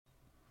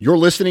You're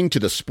listening to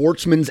the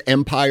Sportsman's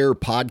Empire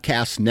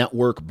Podcast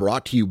Network,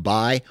 brought to you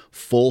by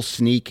Full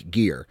Sneak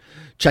Gear.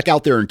 Check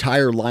out their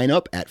entire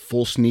lineup at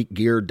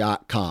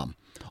fullsneakgear.com.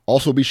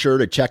 Also be sure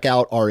to check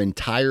out our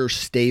entire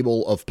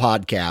stable of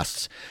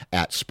podcasts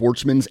at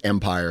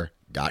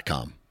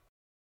sportsmansempire.com.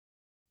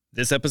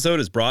 This episode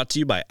is brought to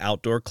you by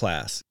Outdoor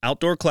Class.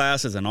 Outdoor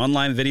Class is an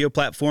online video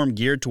platform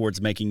geared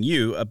towards making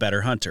you a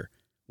better hunter.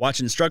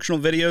 Watch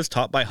instructional videos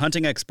taught by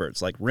hunting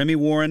experts like Remy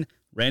Warren,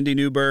 Randy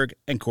Newberg,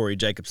 and Corey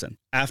Jacobson.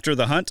 After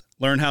the hunt,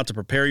 learn how to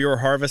prepare your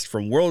harvest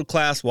from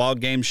world-class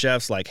wild game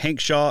chefs like Hank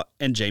Shaw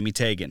and Jamie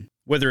Tagan.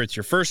 Whether it's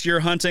your first year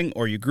hunting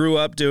or you grew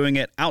up doing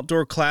it,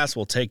 Outdoor Class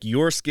will take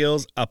your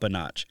skills up a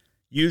notch.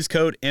 Use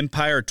code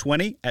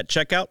EMPIRE20 at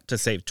checkout to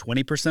save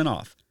 20%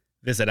 off.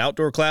 Visit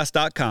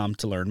OutdoorClass.com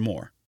to learn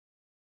more.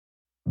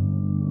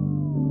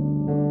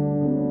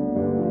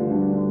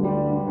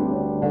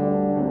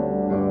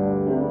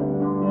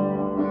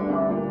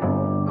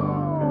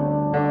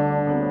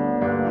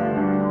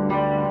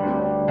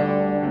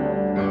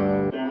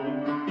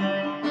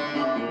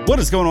 What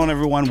is going on,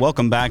 everyone?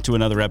 Welcome back to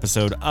another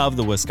episode of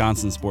the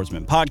Wisconsin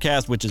Sportsman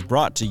Podcast, which is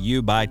brought to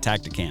you by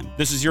Tactacam.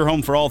 This is your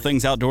home for all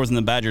things outdoors in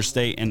the Badger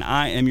State, and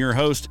I am your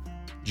host,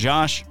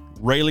 Josh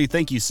Raley.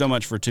 Thank you so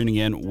much for tuning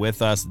in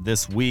with us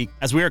this week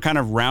as we are kind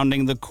of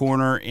rounding the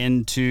corner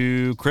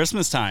into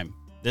Christmas time.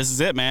 This is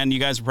it, man. You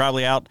guys are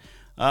probably out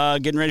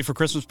getting ready for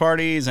Christmas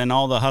parties, and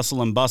all the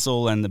hustle and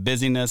bustle and the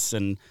busyness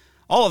and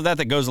all of that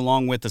goes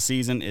along with the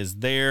season is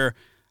there.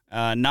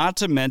 Not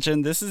to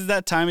mention, this is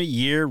that time of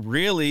year,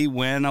 really,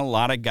 when a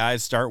lot of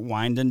guys start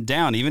winding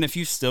down. Even if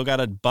you've still got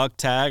a buck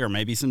tag or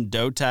maybe some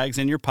doe tags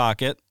in your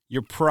pocket,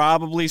 you're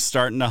probably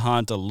starting to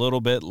hunt a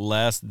little bit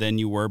less than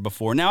you were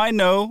before. Now, I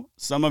know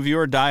some of you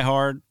are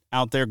diehard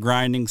out there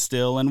grinding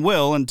still and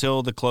will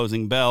until the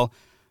closing bell,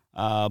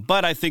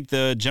 but I think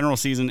the general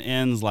season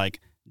ends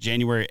like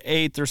January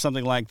 8th or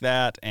something like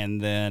that,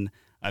 and then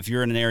if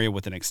you're in an area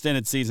with an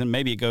extended season,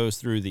 maybe it goes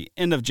through the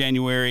end of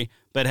January,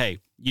 but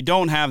hey, you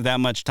don't have that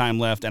much time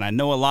left, and I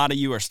know a lot of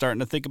you are starting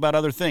to think about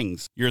other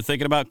things. You're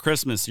thinking about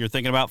Christmas. You're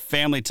thinking about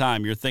family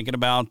time. You're thinking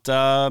about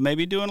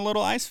maybe doing a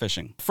little ice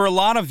fishing. For a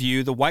lot of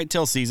you, the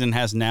whitetail season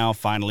has now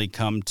finally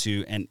come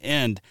to an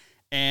end,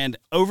 and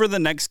over the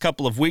next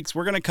couple of weeks,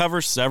 we're going to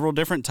cover several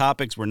different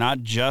topics. We're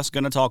not just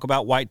going to talk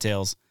about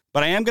whitetails,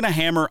 but I am going to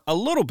hammer a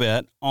little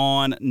bit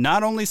on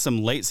not only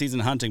some late season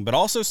hunting, but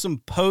also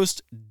some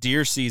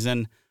post-deer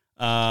season,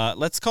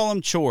 let's call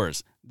them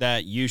chores,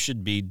 that you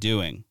should be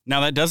doing. Now,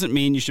 that doesn't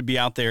mean you should be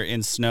out there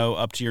in snow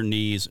up to your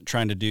knees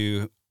trying to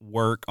do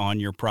work on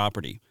your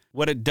property.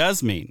 What it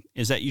does mean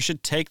is that you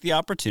should take the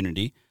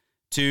opportunity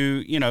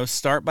to,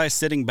 start by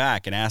sitting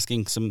back and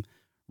asking some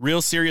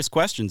real serious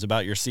questions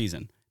about your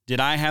season. Did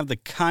I have the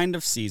kind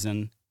of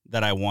season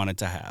that I wanted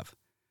to have?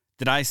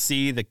 Did I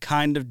see the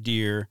kind of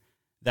deer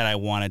that I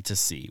wanted to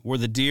see? Were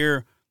the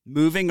deer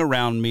moving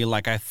around me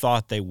like I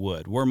thought they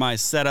would? Were my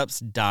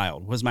setups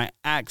dialed? Was my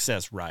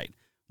access right?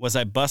 Was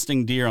I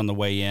busting deer on the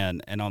way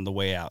in and on the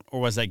way out?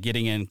 Or was I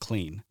getting in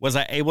clean? Was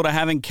I able to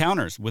have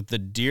encounters with the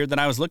deer that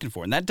I was looking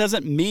for? And that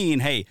doesn't mean,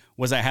 hey,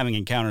 was I having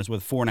encounters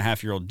with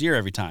 4.5-year-old deer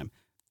every time?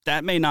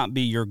 That may not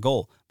be your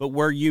goal, but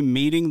were you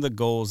meeting the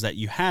goals that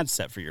you had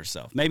set for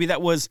yourself? Maybe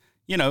that was,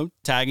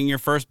 tagging your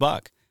first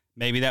buck.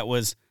 Maybe that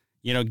was,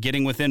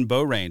 getting within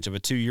bow range of a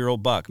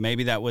 2-year-old buck.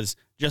 Maybe that was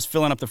just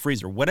filling up the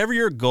freezer. Whatever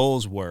your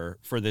goals were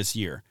for this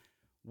year,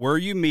 were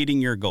you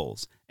meeting your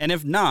goals? And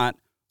if not,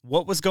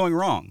 what was going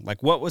wrong?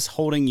 Like, what was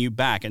holding you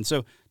back? And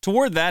so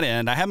toward that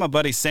end, I had my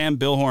buddy Sam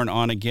Billhorn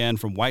on again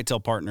from Whitetail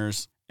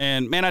Partners.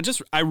 And man,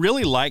 I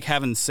really like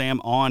having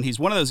Sam on. He's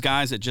one of those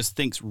guys that just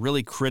thinks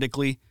really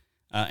critically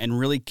and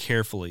really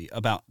carefully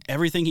about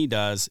everything he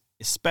does,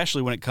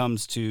 especially when it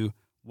comes to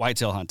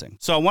whitetail hunting.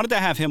 So I wanted to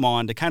have him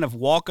on to kind of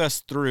walk us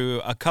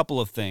through a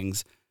couple of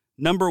things.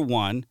 Number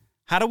one,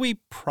 how do we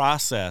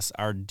process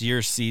our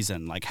deer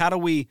season? Like, how do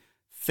we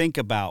think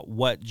about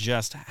what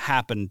just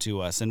happened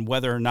to us and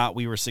whether or not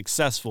we were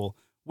successful,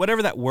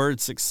 whatever that word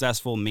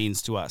successful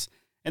means to us.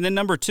 And then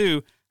number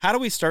two, how do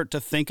we start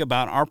to think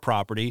about our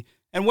property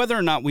and whether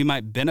or not we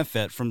might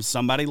benefit from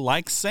somebody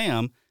like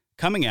Sam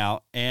coming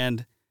out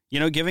and,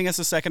 giving us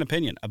a second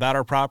opinion about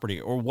our property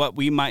or what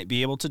we might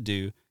be able to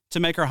do to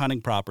make our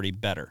hunting property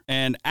better.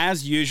 And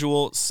as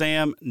usual,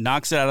 Sam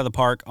knocks it out of the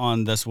park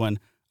on this one.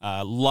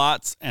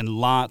 Lots and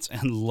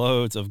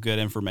loads of good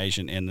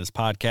information in this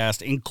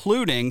podcast,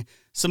 including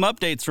some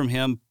updates from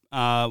him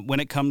when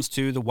it comes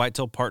to the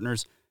Whitetail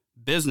Partners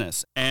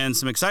business. And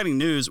some exciting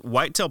news,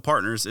 Whitetail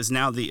Partners is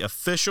now the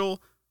official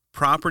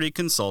property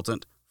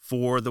consultant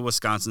for the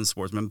Wisconsin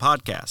Sportsman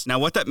Podcast. Now,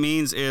 what that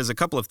means is a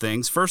couple of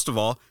things. First of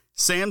all,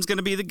 Sam's going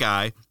to be the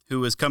guy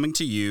who is coming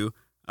to you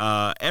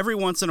every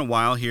once in a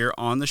while here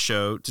on the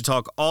show to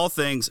talk all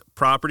things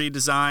property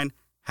design,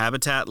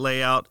 habitat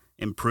layout,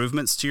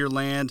 improvements to your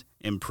land,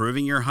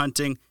 improving your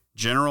hunting,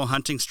 general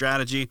hunting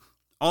strategy,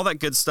 all that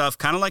good stuff,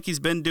 kind of like he's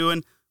been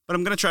doing, but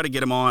I'm going to try to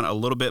get him on a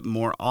little bit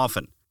more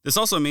often. This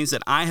also means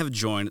that I have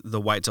joined the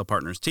Whitetail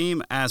Partners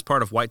team as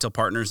part of Whitetail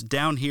Partners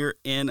down here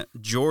in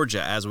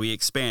Georgia as we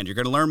expand. You're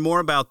going to learn more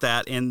about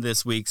that in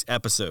this week's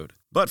episode.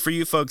 But for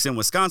you folks in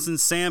Wisconsin,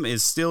 Sam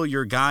is still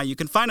your guy. You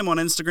can find him on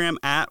Instagram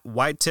at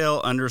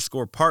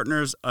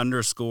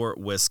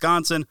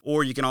whitetail_partners_Wisconsin,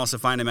 or you can also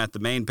find him at the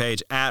main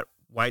page at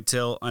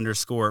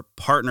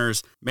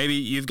whitetail_partners. Maybe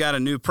you've got a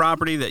new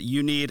property that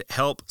you need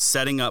help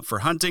setting up for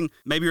hunting.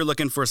 Maybe you're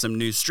looking for some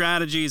new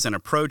strategies and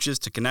approaches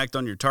to connect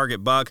on your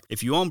target buck.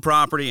 If you own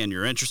property and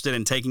you're interested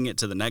in taking it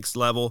to the next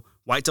level,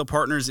 Whitetail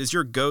Partners is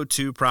your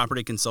go-to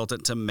property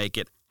consultant to make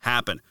it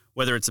happen.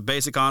 Whether it's a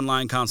basic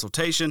online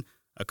consultation,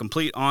 a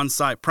complete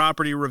on-site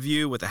property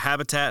review with a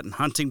habitat and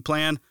hunting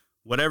plan,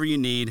 whatever you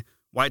need,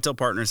 Whitetail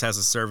Partners has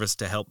a service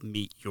to help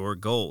meet your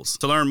goals.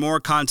 To learn more,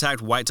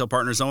 contact Whitetail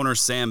Partners owner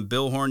Sam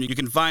Billhorn. You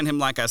can find him,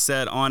 like I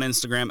said, on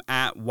Instagram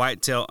at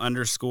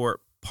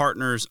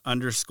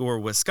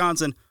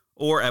whitetail_partners_Wisconsin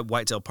or at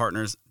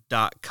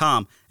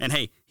whitetailpartners.com. And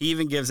hey, he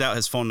even gives out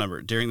his phone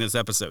number during this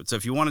episode. So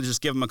if you want to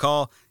just give him a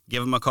call.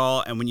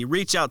 And when you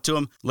reach out to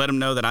him, let him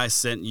know that I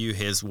sent you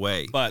his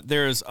way. But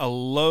there's a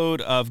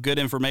load of good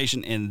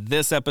information in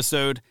this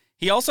episode.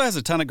 He also has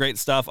a ton of great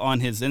stuff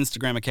on his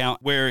Instagram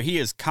account where he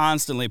is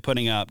constantly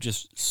putting up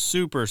just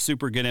super,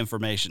 super good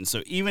information.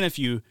 So even if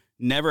you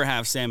never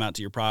have Sam out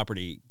to your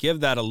property,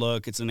 give that a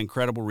look. It's an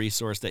incredible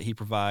resource that he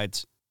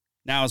provides.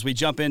 Now, as we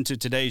jump into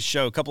today's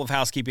show, a couple of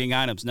housekeeping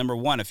items. Number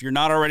one, if you're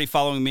not already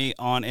following me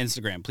on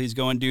Instagram, please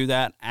go and do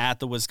that at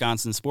the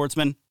Wisconsin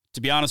Sportsman.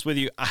 To be honest with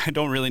you, I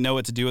don't really know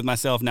what to do with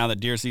myself now that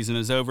deer season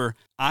is over.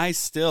 I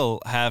still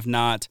have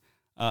not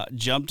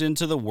jumped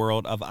into the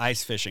world of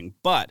ice fishing,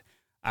 but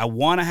I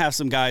want to have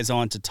some guys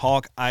on to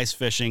talk ice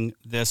fishing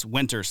this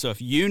winter. So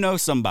if you know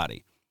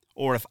somebody,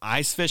 or if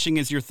ice fishing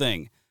is your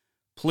thing,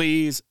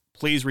 please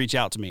reach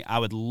out to me. I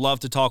would love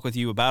to talk with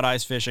you about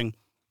ice fishing,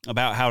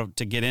 about how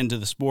to get into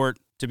the sport.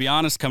 To be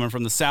honest, coming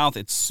from the South,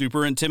 it's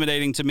super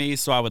intimidating to me,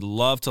 so I would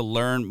love to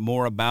learn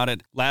more about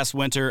it. Last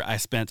winter, I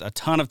spent a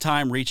ton of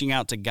time reaching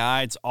out to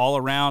guides all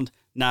around.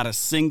 Not a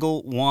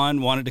single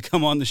one wanted to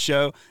come on the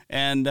show,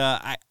 and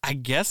I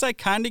guess I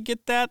kind of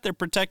get that. They're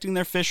protecting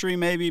their fishery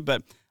maybe,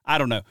 but I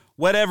don't know.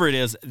 Whatever it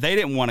is, they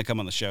didn't want to come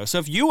on the show. So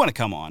if you want to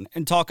come on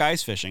and talk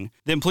ice fishing,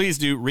 then please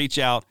do reach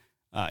out.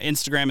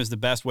 Instagram is the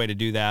best way to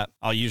do that.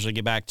 I'll usually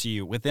get back to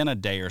you within a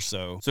day or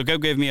so. So go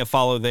give me a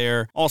follow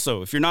there.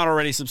 Also, if you're not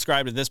already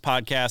subscribed to this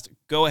podcast,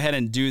 go ahead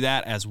and do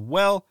that as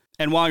well.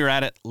 And while you're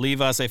at it,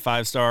 leave us a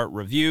 5-star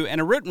review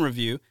and a written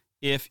review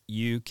if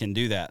you can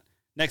do that.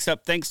 Next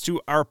up, thanks to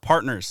our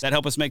partners that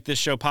help us make this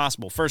show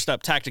possible. First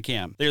up,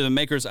 Tactacam. They're the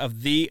makers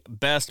of the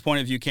best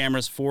point-of-view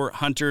cameras for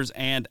hunters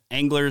and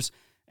anglers.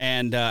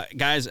 And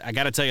guys, I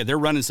got to tell you, they're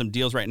running some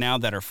deals right now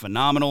that are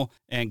phenomenal.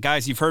 And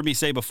guys, you've heard me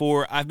say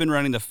before, I've been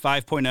running the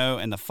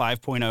 5.0 and the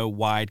 5.0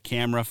 wide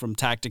camera from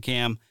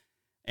Tactacam.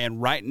 And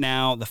right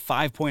now, the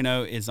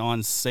 5.0 is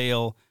on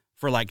sale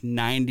for like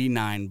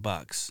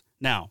 $99.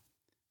 Now,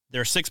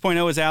 their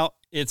 6.0 is out.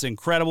 It's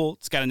incredible.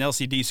 It's got an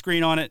LCD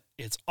screen on it.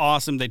 It's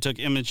awesome. They took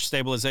image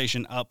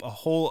stabilization up a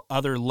whole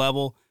other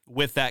level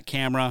with that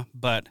camera.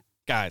 But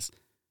guys,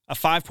 a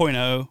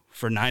 5.0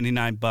 for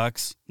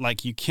 $99,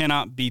 like you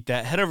cannot beat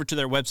that. Head over to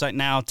their website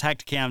now,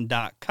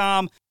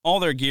 tactacam.com. All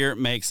their gear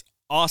makes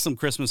awesome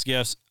Christmas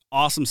gifts,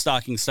 awesome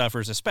stocking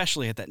stuffers,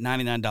 especially at that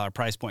 $99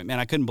 price point. Man,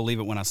 I couldn't believe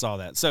it when I saw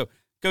that. So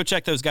go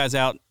check those guys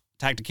out,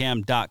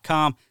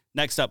 tactacam.com.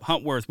 Next up,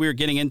 Huntworth. We are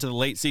getting into the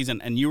late season,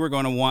 and you are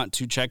going to want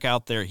to check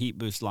out their Heat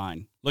Boost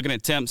line. Looking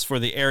at temps for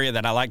the area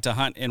that I like to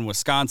hunt in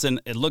Wisconsin,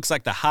 it looks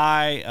like the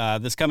high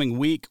this coming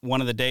week, one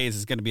of the days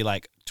is going to be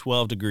like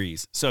 12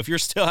 degrees. So if you're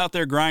still out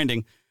there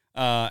grinding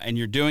and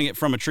you're doing it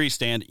from a tree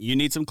stand, you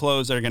need some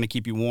clothes that are going to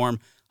keep you warm.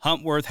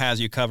 Huntworth has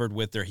you covered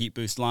with their Heat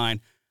Boost line.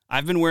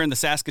 I've been wearing the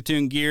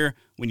Saskatoon gear.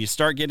 When you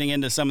start getting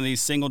into some of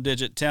these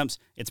single-digit temps,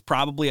 it's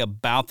probably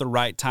about the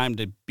right time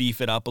to beef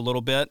it up a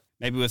little bit,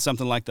 maybe with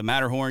something like the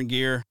Matterhorn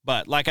gear.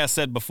 But like I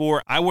said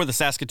before, I wore the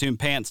Saskatoon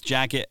pants,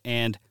 jacket,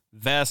 and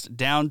vest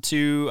down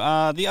to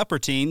the upper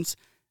teens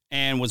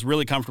and was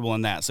really comfortable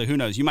in that. So who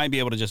knows? You might be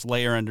able to just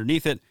layer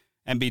underneath it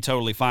and be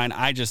totally fine.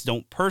 I just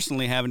don't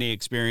personally have any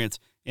experience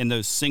in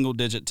those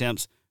single-digit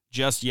temps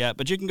just yet.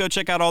 But you can go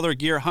check out all their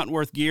gear,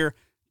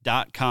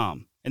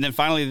 huntworthgear.com. And then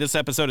finally, this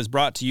episode is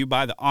brought to you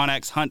by the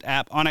onX Hunt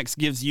app. onX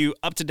gives you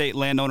up-to-date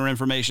landowner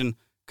information,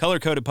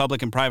 color-coded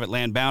public and private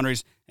land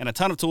boundaries, and a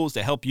ton of tools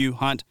to help you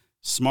hunt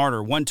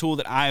smarter. One tool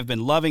that I have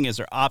been loving is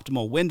their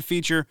optimal wind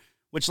feature,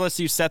 which lets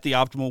you set the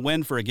optimal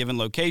wind for a given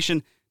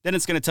location. Then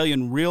it's going to tell you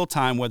in real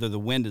time whether the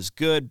wind is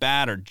good,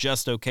 bad, or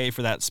just okay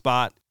for that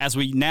spot. As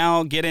we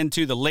now get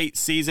into the late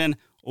season,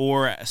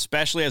 or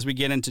especially as we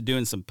get into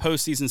doing some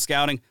postseason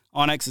scouting,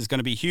 onX is going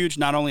to be huge,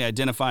 not only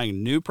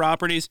identifying new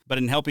properties, but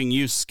in helping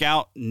you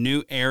scout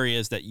new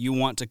areas that you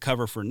want to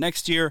cover for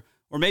next year,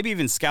 or maybe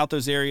even scout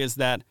those areas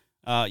that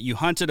you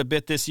hunted a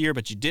bit this year,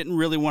 but you didn't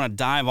really want to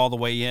dive all the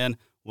way in.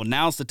 Well,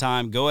 now's the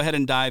time. Go ahead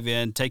and dive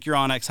in. Take your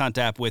onX Hunt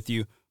app with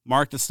you.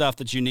 Mark the stuff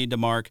that you need to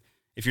mark.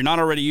 If you're not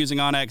already using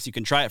onX, you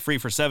can try it free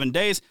for 7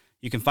 days.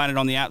 You can find it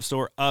on the App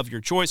Store of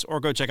your choice or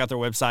go check out their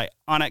website,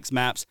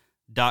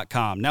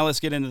 onxmaps.com. Now let's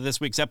get into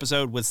this week's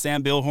episode with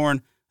Sam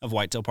Billhorn of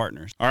Whitetail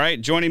Partners. All right,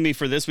 joining me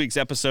for this week's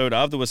episode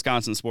of the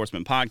Wisconsin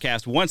Sportsman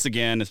Podcast, once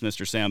again, is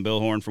Mr. Sam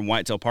Billhorn from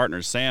Whitetail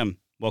Partners. Sam,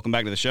 welcome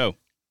back to the show.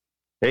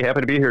 Hey, happy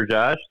to be here,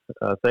 Josh.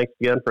 Thanks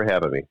again for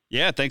having me.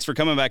 Yeah, thanks for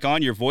coming back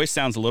on. Your voice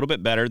sounds a little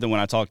bit better than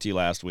when I talked to you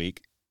last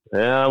week.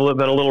 Yeah, I've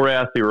been a little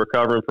raspy,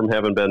 recovering from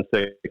having been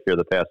sick here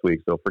the past week,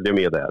 so forgive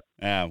me of that.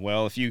 Yeah,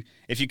 well, if you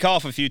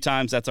cough a few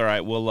times, that's all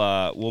right.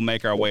 We'll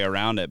make our way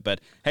around it.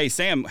 But hey,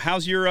 Sam,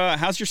 how's your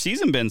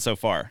season been so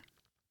far?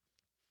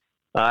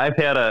 I've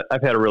had a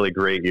really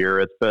great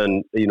year. It's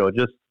been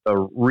just a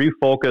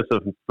refocus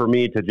for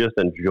me to just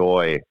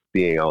enjoy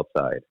being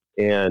outside,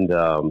 and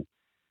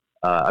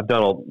I've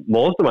done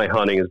most of my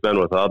hunting has been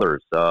with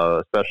others,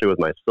 especially with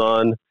my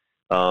son.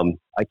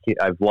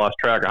 I've lost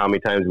track of how many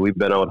times we've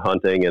been out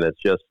hunting, and it's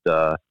just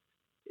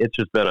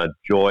been a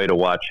joy to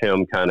watch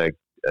him kind of,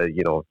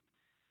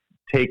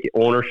 take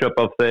ownership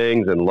of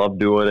things and love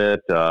doing it.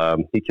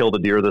 He killed a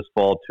deer this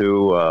fall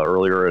too,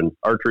 earlier in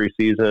archery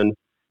season.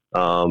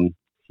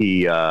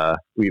 We had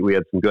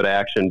some good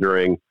action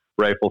during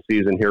rifle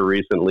season here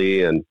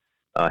recently, and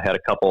had a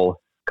couple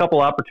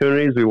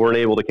opportunities we weren't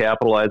able to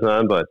capitalize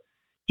on, but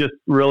just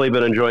really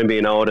been enjoying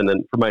being out. And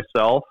then for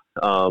myself,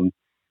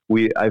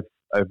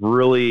 I've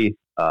really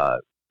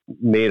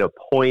made a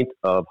point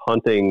of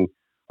hunting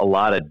a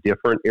lot of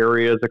different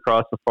areas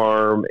across the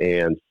farm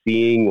and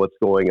seeing what's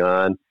going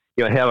on.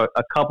 I have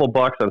a couple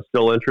bucks I'm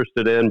still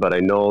interested in, but I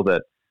know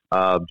that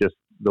just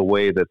the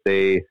way that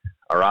they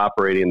are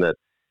operating, that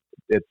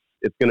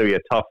it's going to be a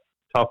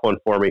tough one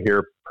for me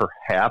here.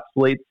 Perhaps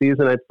late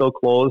season I'd still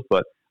close,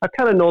 but I've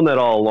kind of known that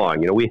all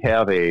along. We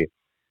have I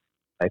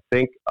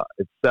think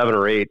it's 7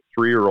 or 8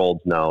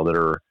 3-year-olds now that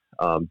are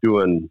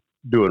doing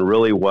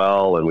really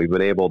well, and we've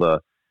been able to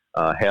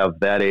have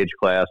that age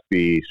class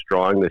be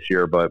strong this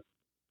year. But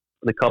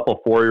the couple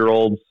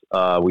 4-year-olds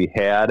we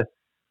had,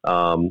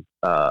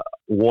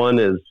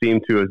 one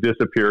seemed to have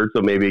disappeared,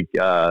 so maybe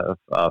fell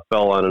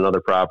on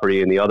another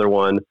property, and the other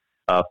one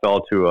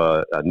fell to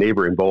a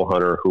neighboring bow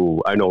hunter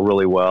who I know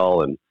really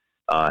well, and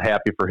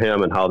happy for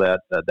him and how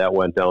that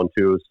went down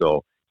too. So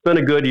it's been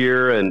a good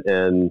year,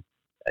 and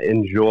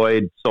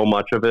enjoyed so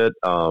much of it.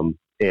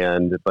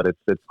 But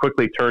it's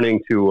quickly turning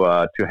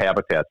to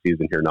habitat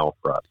season here now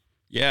for us.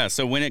 Yeah.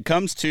 So when it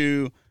comes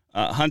to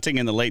hunting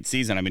in the late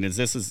season, I mean, is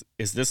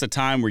this a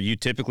time where you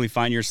typically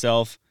find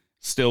yourself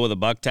still with a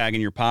buck tag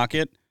in your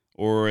pocket,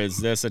 or is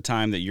this a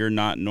time that you're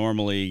not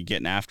normally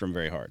getting after them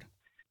very hard?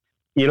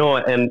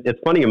 And it's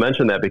funny you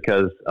mentioned that,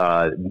 because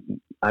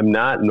I'm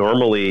not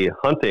normally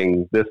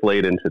hunting this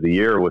late into the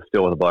year with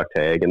a buck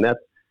tag, and that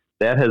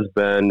has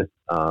been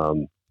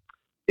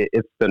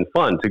it's been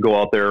fun to go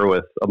out there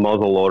with a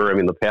muzzle loader. I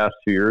mean, the past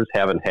 2 years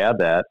haven't had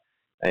that,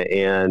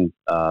 and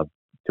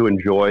to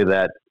enjoy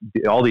that,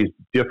 all these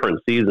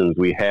different seasons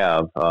we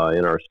have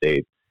in our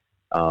state.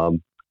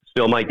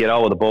 Still might get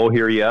out with a bow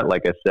here yet,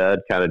 like I said,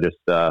 kind of just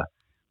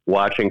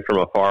watching from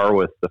afar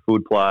with the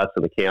food plots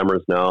and the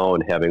cameras now,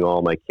 and having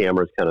all my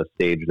cameras kind of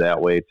staged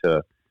that way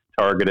to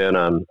target in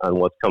on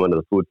what's coming to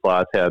the food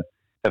plots. Have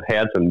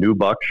had some new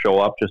bucks show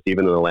up just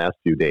even in the last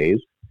few days,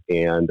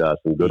 and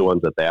some good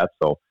ones at that.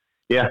 So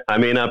yeah, I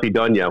may not be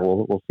done yet.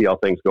 We'll see how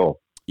things go.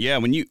 Yeah,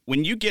 when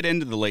you get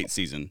into the late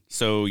season,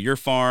 so your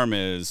farm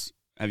is,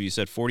 have you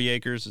said 40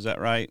 acres? Is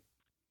that right?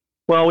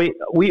 Well,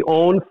 we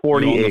own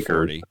 40 acres.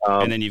 40,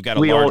 and then you've got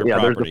a larger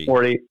property. There's a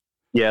 40.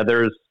 Yeah,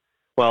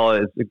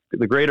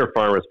 the greater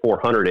farm is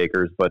 400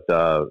 acres, but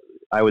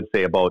I would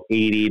say about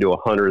 80 to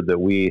 100 that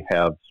we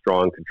have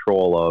strong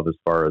control of as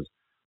far as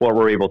what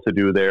we're able to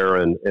do there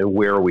and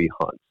where we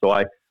hunt. So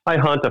I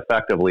hunt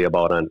effectively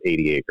about on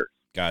 80 acres.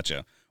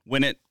 Gotcha.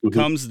 When it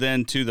comes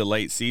then to the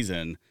late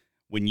season,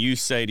 when you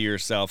say to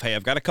yourself, hey,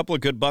 I've got a couple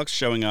of good bucks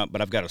showing up, but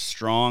I've got a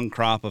strong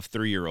crop of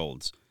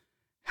 3-year-olds,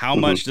 how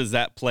much does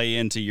that play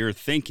into your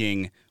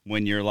thinking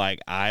when you're like,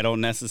 I don't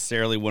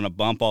necessarily want to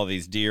bump all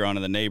these deer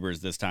onto the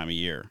neighbors this time of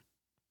year?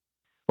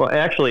 Well,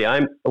 actually,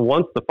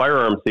 once the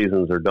firearm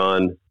seasons are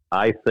done,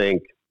 I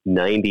think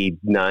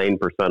 99%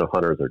 of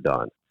hunters are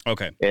done.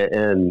 Okay.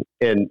 And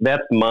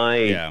that's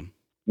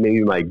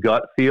maybe my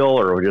gut feel,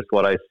 or just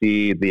what I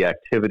see the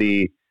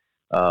activity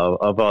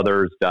of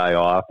others die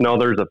off. No,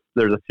 there's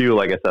a few.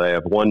 Like I said, I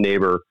have one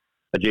neighbor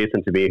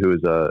adjacent to me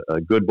who's a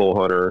good bow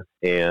hunter,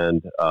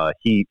 and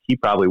he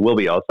probably will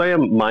be out. So I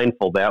am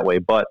mindful that way,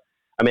 but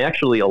I'm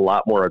actually a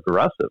lot more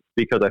aggressive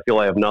because I feel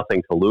I have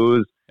nothing to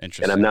lose,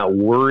 and I'm not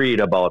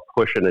worried about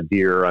pushing a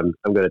deer. I'm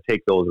going to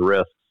take those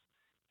risks.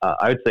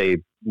 I would say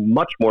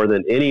much more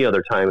than any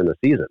other time in the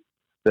season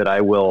that I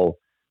will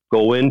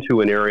go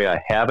into an area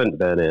I haven't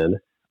been in,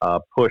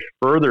 push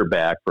further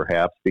back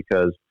perhaps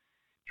because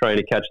trying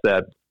to catch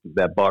that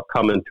buck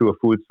coming to a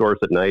food source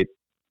at night.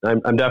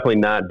 I'm definitely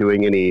not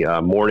doing any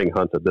morning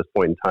hunts at this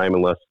point in time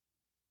unless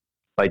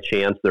by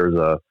chance there's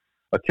a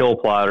kill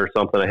plot or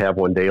something I have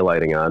one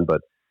daylighting on.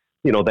 But,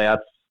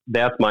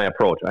 that's my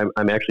approach.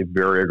 I'm actually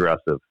very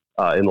aggressive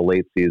in the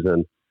late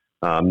season.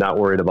 I'm not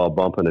worried about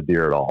bumping a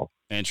deer at all.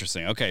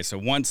 Interesting. Okay, so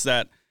once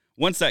that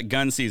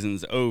gun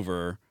season's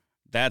over,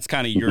 that's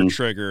kind of your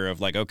trigger of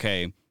like,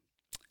 okay,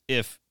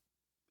 if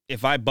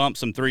I bump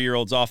some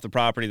 3-year-olds off the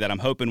property that I'm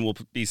hoping will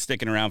be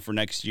sticking around for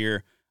next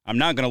year, I'm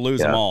not going to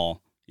lose them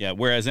all. Yeah.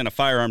 Whereas in a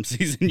firearm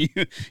season,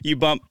 you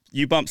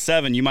bump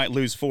 7, you might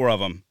lose 4 of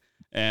them,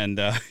 and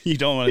you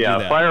don't want to do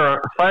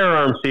that.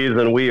 Firearm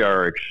season, we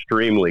are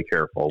extremely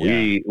careful.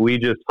 Yeah. We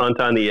just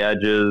hunt on the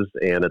edges,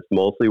 and it's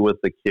mostly with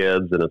the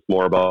kids, and it's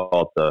more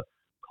about the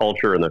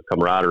culture and the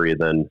camaraderie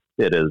than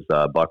it is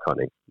buck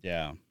hunting.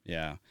 Yeah.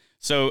 Yeah.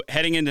 So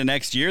heading into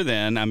next year,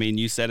 then, I mean,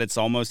 you said it's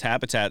almost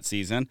habitat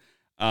season.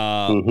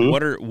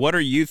 What are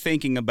you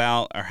thinking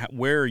about, or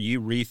where are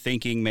you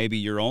rethinking maybe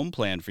your own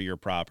plan for your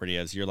property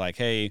as you're like,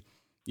 hey,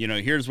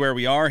 here's where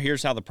we are,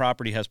 here's how the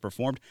property has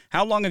performed.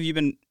 How long have you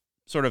been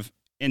sort of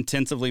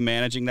intensively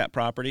managing that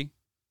property?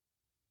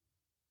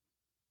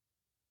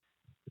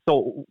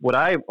 So what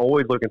I'm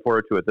always looking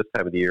forward to at this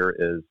time of the year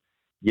is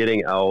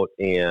getting out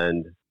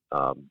and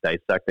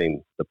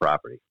dissecting the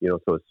property.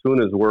 So as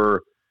soon as we're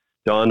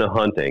done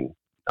hunting,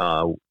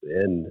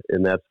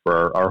 and that's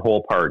for our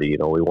whole party,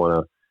 we want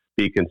to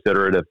be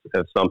considerate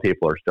if some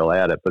people are still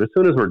at it. But as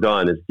soon as we're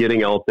done, is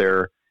getting out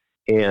there,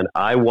 and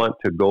I want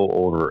to go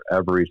over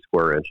every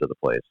square inch of the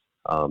place.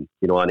 On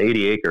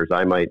 80 acres,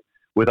 I might,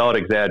 without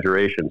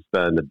exaggeration,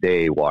 spend a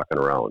day walking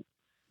around.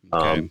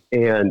 Okay.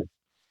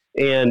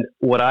 And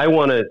what I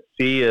want to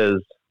see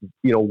is,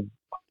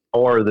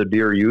 how are the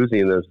deer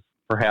using this,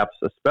 perhaps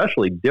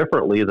especially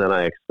differently than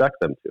I expect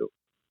them to.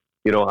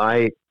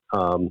 I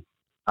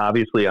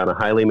obviously on a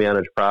highly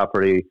managed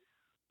property,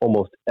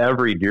 almost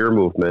every deer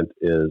movement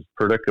is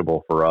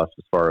predictable for us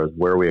as far as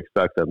where we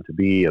expect them to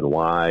be and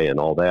why and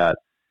all that.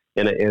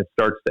 And it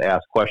starts to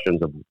ask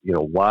questions of,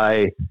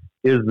 why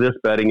is this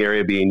bedding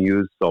area being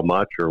used so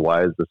much, or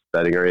why is this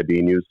bedding area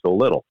being used so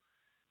little?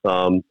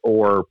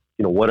 Or,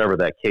 whatever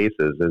that case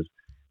is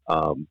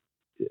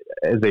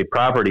as a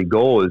property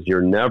goes,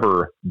 you're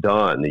never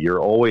done.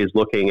 You're always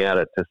looking at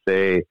it to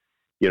say,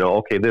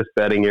 okay, this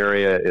bedding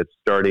area, it's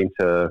starting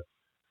to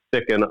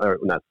thicken, or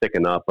not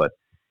thicken up, but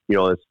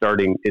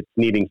it's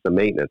needing some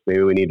maintenance.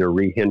 Maybe we need to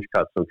re-hinge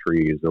cut some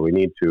trees, or we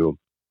need to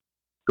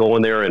go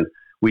in there, and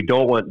we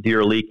don't want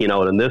deer leaking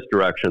out in this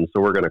direction,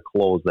 so we're going to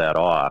close that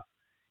off.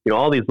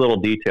 All these little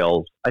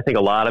details, I think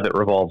a lot of it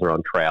revolves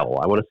around travel.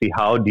 I want to see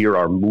how deer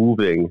are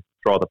moving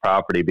throughout the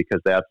property, because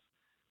that's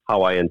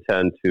how I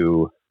intend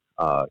to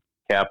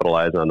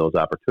capitalize on those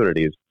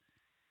opportunities.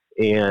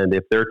 And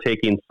if they're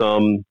taking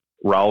some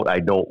route I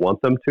don't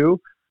want them to,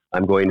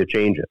 I'm going to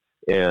change it.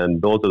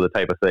 And those are the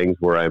type of things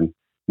where I'm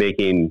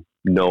making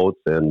notes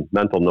and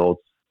mental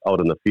notes out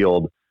in the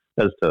field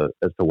as to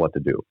what to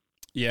do.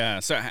 Yeah.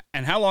 So,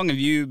 and how long have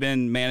you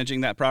been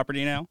managing that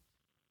property now?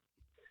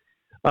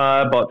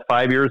 About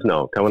 5 years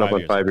now, coming up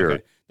on 5 years.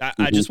 Okay.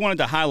 I just wanted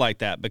to highlight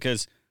that,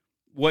 because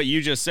what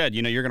you just said,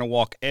 you're going to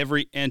walk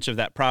every inch of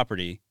that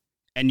property,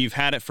 and you've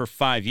had it for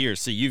 5 years.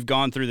 So you've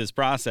gone through this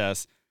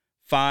process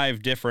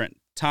 5 different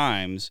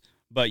times,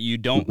 but you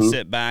don't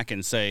sit back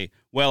and say,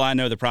 well, I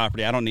know the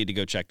property, I don't need to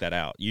go check that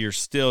out. You're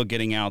still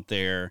getting out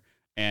there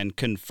and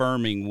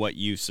confirming what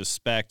you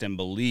suspect and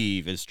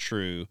believe is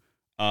true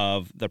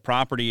of the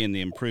property and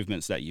the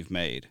improvements that you've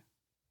made.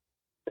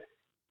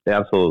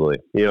 Absolutely.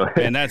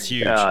 And that's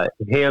huge.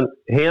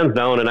 Hands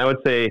down. And I would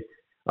say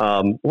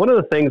one of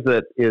the things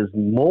that is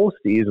most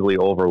easily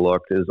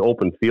overlooked is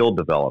open field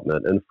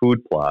development and food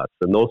plots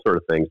and those sort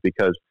of things,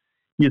 because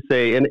you'd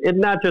say, and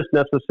not just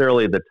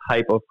necessarily the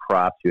type of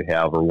crops you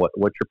have or what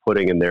you're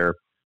putting in there,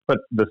 but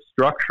the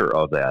structure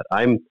of that.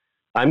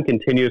 I'm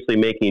continuously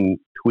making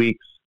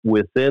tweaks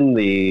within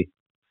the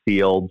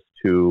fields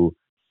to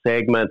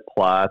segment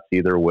plots,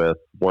 either with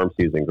warm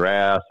season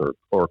grass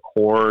or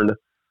corn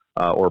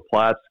or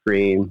plot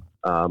screen,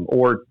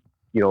 or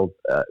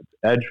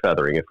edge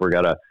feathering if we've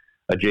got a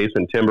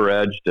adjacent timber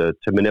edge to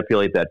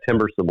manipulate that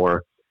timber some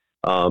more.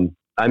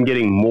 I'm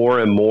getting more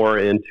and more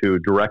into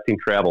directing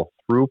travel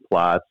through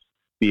plots,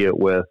 be it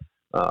with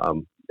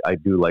I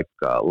do like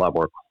a lot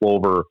more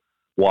clover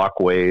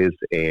walkways,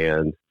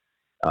 and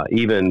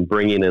even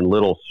bringing in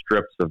little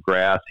strips of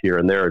grass here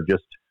and there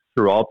just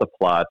throughout the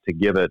plot to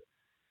give it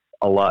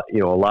a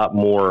lot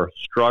more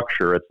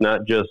structure. It's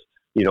not just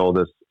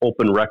this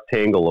open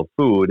rectangle of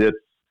food.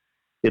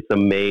 It's a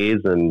maze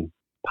and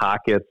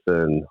pockets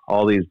and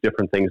all these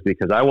different things,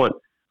 because I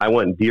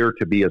want deer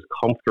to be as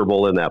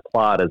comfortable in that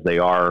plot as they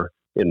are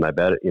in my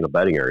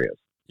bedding areas.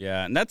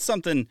 Yeah, and that's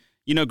something,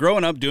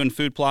 growing up doing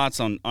food plots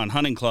on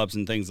hunting clubs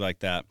and things like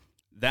that,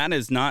 that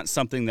is not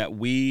something that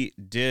we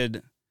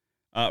did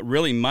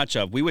really much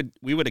of. We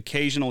would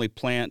occasionally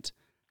plant,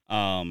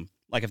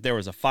 like if there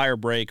was a fire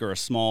break or a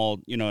small,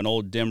 an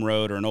old dim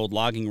road or an old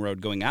logging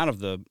road going out of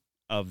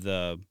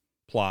the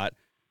plot,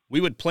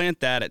 we would plant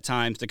that at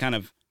times to kind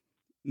of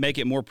make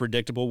it more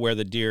predictable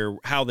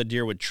how the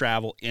deer would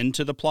travel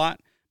into the plot.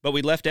 But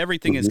we left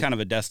everything as kind of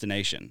a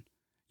destination.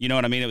 You know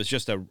what I mean? It was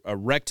just a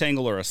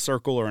rectangle or a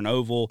circle or an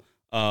oval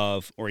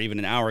or even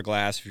an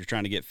hourglass if you're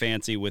trying to get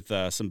fancy with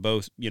some bow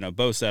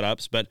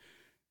setups. But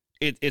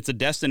it's a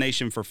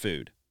destination for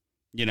food.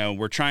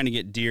 We're trying to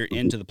get deer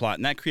into the plot,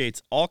 and that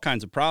creates all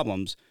kinds of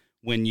problems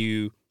when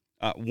you,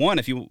 one,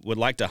 if you would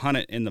like to hunt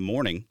it in the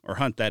morning or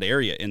hunt that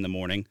area in the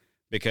morning,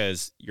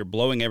 because you're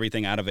blowing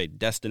everything out of a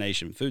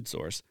destination food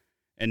source.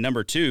 And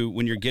number two,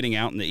 when you're getting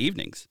out in the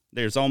evenings,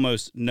 there's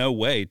almost no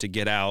way to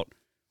get out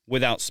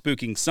without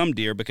spooking some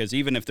deer, because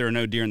even if there are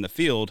no deer in the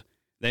field,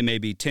 they may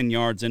be 10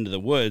 yards into the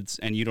woods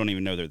and you don't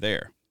even know they're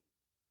there.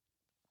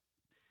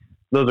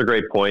 Those are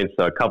great points.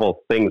 A couple of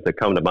things that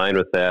come to mind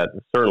with that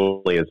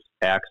certainly is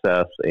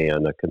access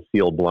and a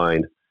concealed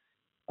blind.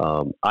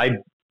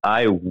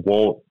 I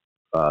won't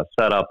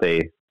set up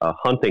a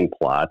hunting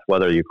plot,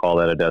 whether you call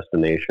that a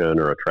destination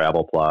or a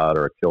travel plot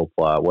or a kill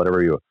plot,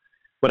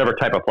 whatever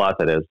type of plot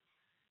that is.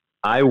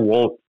 I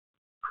won't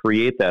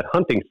create that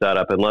hunting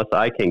setup unless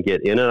I can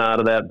get in and out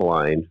of that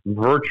blind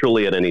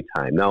virtually at any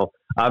time. Now,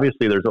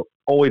 obviously, there's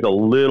always a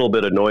little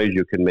bit of noise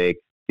you can make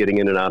getting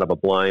in and out of a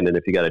blind, and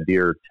if you got a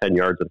deer 10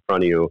 yards in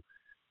front of you,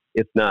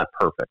 it's not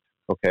perfect,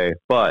 okay?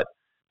 But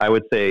I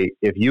would say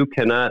if you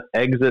cannot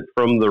exit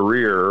from the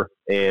rear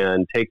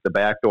and take the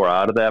back door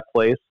out of that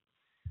place,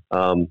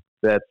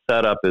 that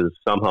setup is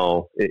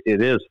somehow,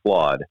 it is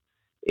flawed,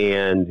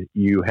 and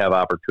you have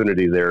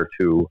opportunity there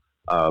to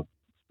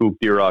spook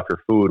deer off your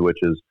food, which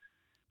is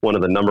one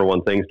of the number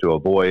one things to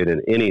avoid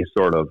in any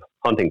sort of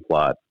hunting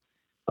plot.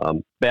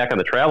 Back on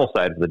the travel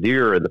side for the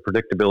deer and the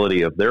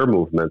predictability of their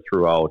movement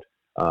throughout,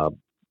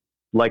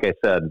 like I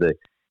said,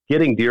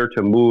 getting deer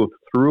to move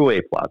through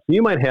a plot. So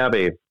you might have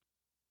a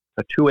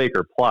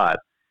 2-acre plot,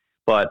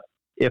 but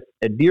if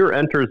a deer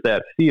enters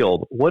that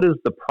field, what is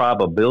the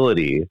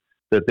probability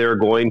that they're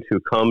going to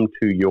come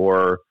to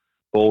your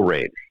bull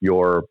range,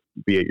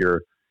 be it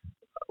your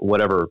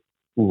whatever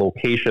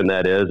location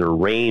that is or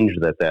range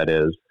that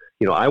is?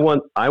 I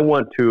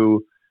want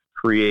to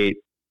create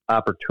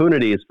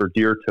opportunities for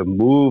deer to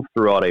move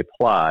throughout a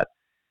plot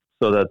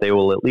so that they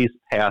will at least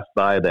pass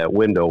by that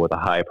window with a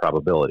high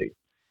probability.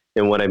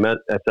 And what I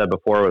said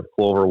before with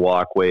clover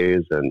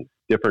walkways and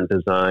different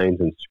designs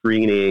and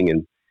screening,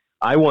 and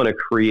I want to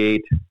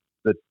create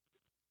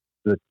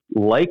the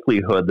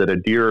likelihood that a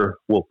deer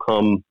will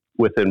come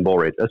within bull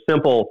range. A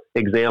simple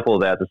example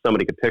of that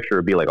somebody could picture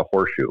would be like a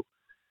horseshoe.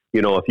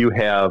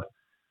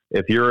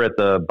 If you're at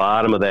the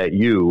bottom of that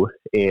U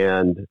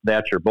and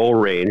that's your bull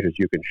range, as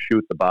you can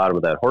shoot the bottom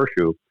of that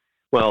horseshoe,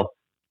 well,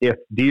 if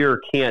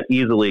deer can't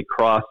easily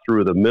cross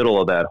through the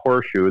middle of that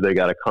horseshoe, they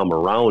got to come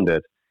around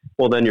it.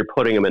 Well, then you're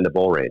putting them into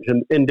bull range.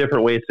 And in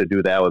different ways to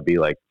do that would be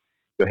like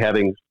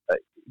having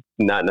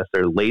not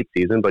necessarily late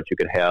season, but you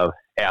could have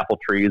apple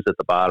trees at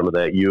the bottom of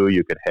that U.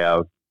 You could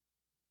have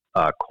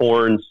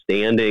corn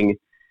standing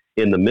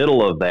in the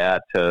middle of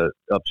that to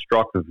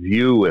obstruct the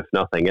view, if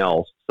nothing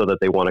else, so that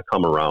they want to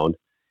come around.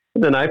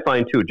 And then I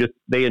find too, just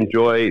they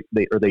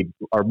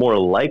are more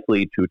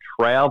likely to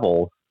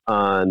travel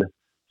on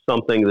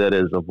something that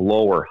is of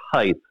lower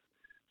height.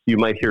 You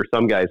might hear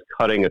some guys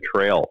cutting a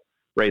trail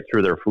right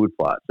through their food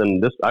plots.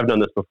 And I've done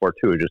this before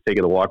too, just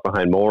taking the walk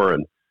behind mower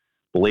and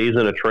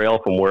blazing a trail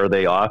from where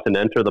they often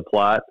enter the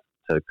plot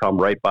to come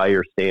right by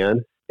your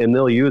stand, and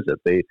they'll use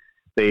it.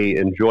 They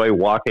enjoy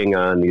walking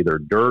on either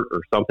dirt or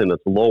something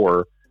that's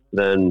lower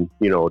than,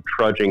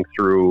 trudging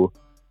through,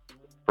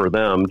 for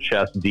them,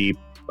 chest deep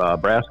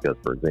brassicas,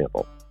 for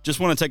example. Just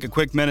want to take a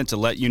quick minute to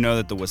let you know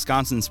that the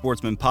Wisconsin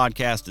Sportsman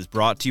Podcast is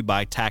brought to you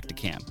by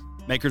Tactacam,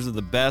 makers of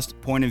the best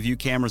point-of-view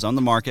cameras on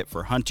the market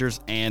for hunters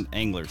and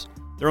anglers.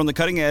 They're on the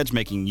cutting edge,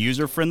 making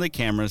user-friendly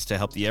cameras to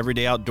help the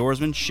everyday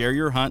outdoorsman share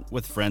your hunt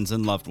with friends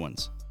and loved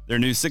ones. Their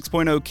new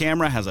 6.0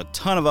 camera has a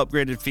ton of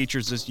upgraded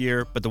features this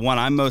year, but the one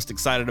I'm most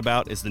excited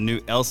about is the new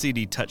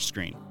LCD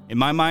touchscreen. In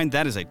my mind,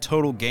 that is a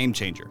total game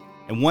changer.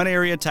 And one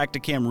area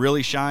Tactacam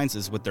really shines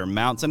is with their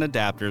mounts and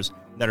adapters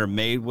that are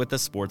made with the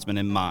sportsman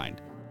in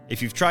mind.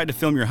 If you've tried to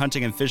film your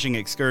hunting and fishing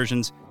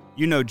excursions,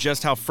 you know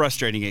just how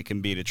frustrating it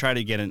can be to try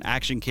to get an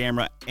action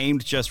camera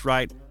aimed just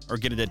right or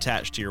get it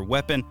attached to your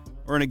weapon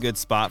or in a good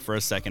spot for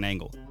a second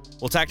angle.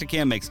 Well,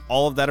 Tactacam makes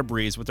all of that a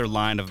breeze with their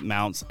line of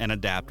mounts and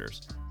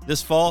adapters.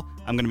 This fall,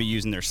 I'm going to be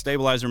using their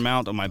stabilizer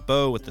mount on my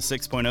bow with the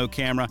 6.0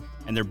 camera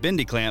and their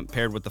bendy clamp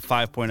paired with the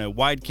 5.0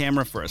 wide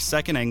camera for a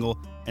second angle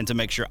and to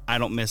make sure I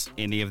don't miss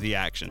any of the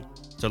action.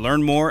 To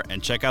learn more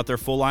and check out their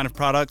full line of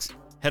products,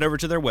 head over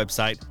to their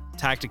website,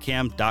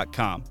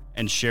 tactacam.com,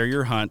 and share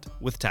your hunt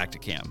with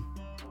Tactacam.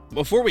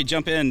 Before we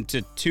jump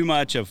into too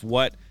much of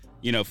what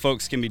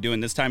folks can be doing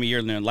this time of year,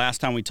 and then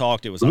last time we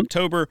talked, it was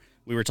October.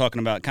 We were talking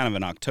about kind of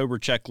an October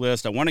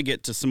checklist. I want to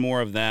get to some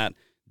more of that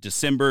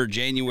December,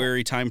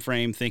 January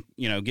timeframe.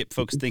 Get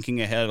folks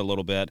thinking ahead a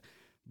little bit.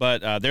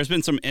 But there's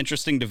been some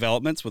interesting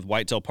developments with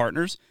Whitetail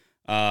Partners.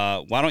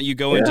 Why don't you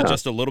go into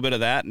just a little bit of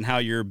that and how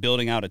you're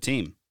building out a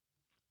team?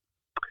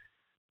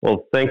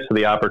 Well, thanks for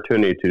the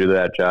opportunity to do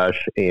that, Josh.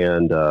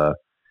 And so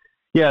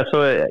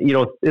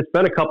it's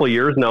been a couple of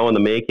years now in the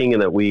making,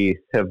 and that we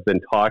have been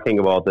talking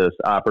about this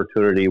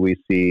opportunity we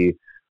see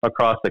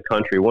across the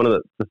country. One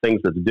of the things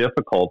that's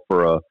difficult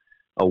for a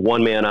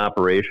one-man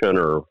operation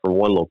or for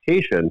one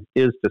location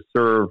is to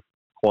serve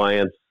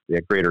clients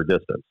at greater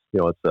distance.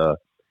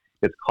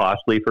 it's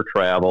costly for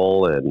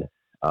travel, and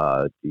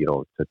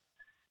to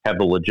have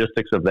the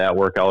logistics of that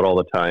work out all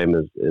the time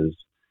is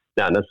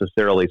not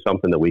necessarily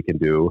something that we can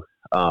do.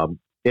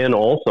 And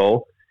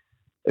also,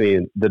 I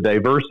mean, the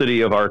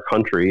diversity of our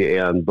country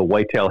and the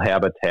whitetail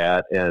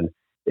habitat, and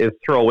if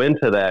throw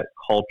into that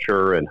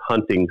culture and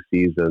hunting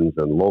seasons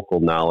and local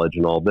knowledge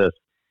and all this,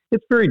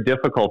 it's very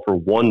difficult for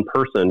one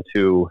person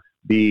to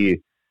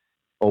be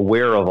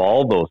aware of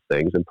all those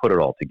things and put it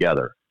all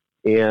together.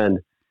 And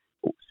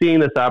seeing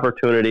this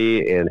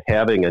opportunity and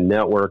having a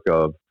network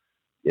of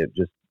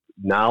just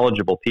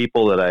knowledgeable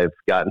people that I've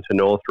gotten to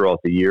know throughout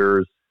the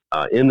years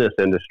in this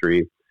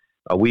industry,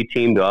 we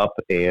teamed up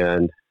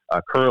and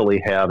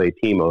currently have a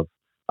team of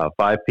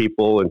 5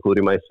 people,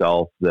 including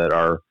myself, that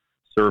are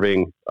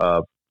serving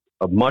a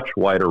much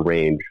wider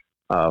range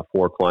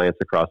for clients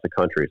across the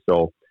country.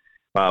 So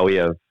we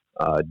have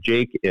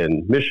Jake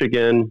in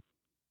Michigan,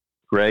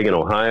 Greg in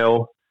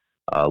Ohio,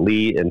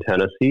 Lee in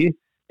Tennessee,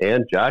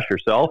 and Josh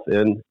yourself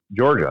in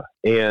Georgia.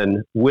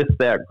 And with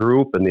that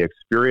group and the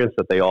experience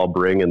that they all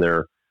bring in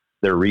their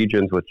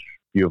regions, which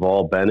you've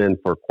all been in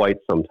for quite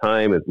some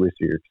time, at least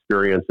your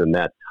experience in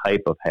that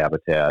type of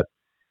habitat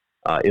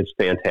is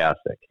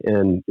fantastic.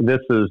 And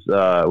this is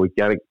we've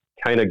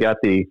got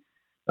the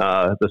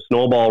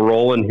snowball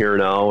rolling here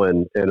now,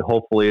 and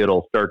hopefully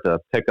it'll start to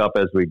pick up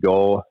as we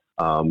go.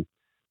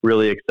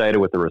 Really excited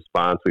with the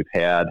response we've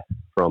had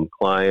from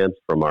clients,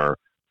 from our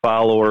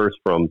followers,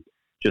 from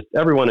just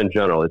everyone in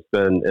general. It's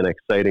been an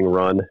exciting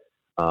run.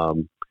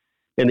 And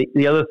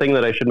the other thing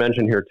that I should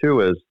mention here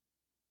too is,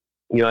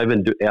 I've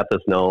been at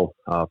this now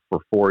for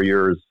 4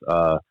 years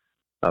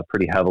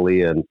pretty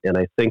heavily. And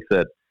I think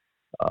that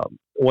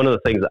one of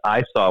the things that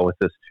I saw with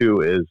this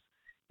too is,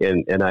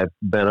 and I've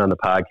been on the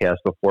podcast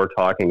before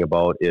talking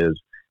about, is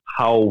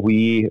how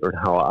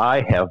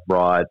I have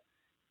brought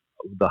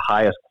the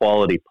highest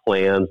quality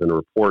plans and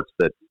reports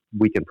that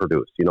we can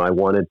produce. I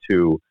wanted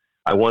to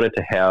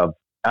have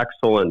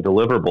excellent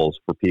deliverables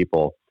for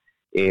people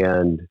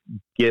and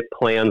get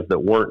plans that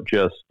weren't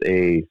just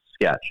a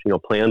sketch,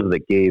 plans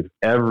that gave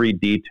every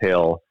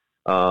detail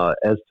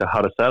as to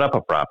how to set up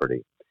a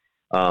property.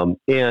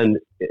 And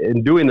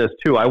in doing this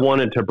too, I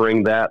wanted to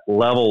bring that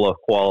level of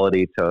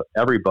quality to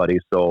everybody.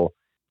 So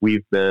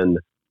we've been,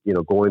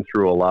 going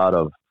through a lot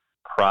of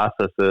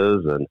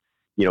processes and,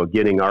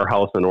 getting our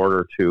house in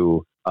order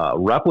to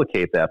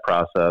replicate that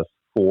process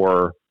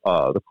for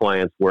the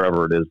clients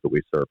wherever it is that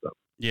we serve them.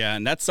 Yeah,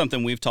 and that's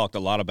something we've talked a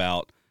lot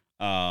about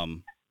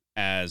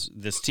as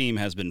this team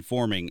has been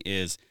forming,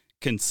 is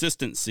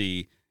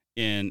consistency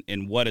in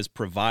what is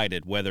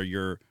provided, whether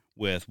you're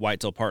with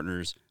Whitetail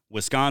Partners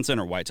Wisconsin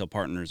or Whitetail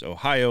Partners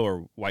Ohio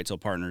or Whitetail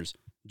Partners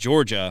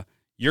Georgia.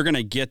 You're going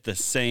to get the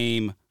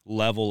same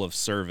level of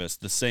service,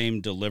 the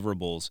same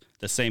deliverables,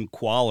 the same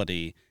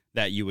quality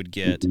that you would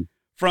get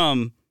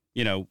from,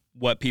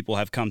 what people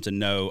have come to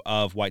know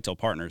of Whitetail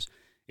Partners.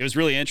 It was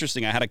really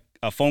interesting. I had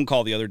a phone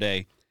call the other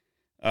day.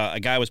 A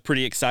guy was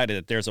pretty excited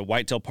that there's a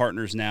Whitetail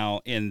Partners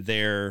now in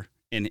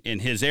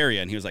his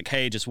area. And he was like,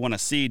 hey, just want to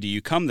see, do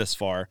you come this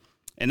far?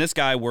 And this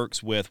guy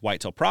works with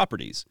Whitetail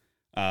Properties,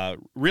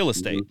 real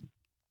estate.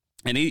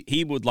 And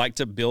he would like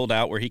to build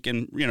out where he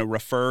can,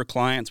 refer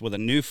clients with a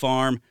new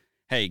farm.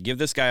 Hey, give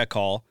this guy a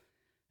call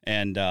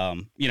and,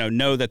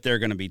 know that they're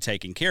going to be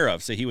taken care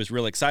of. So he was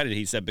real excited.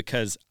 He said,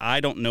 because I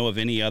don't know of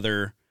any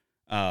other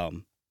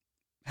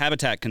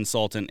habitat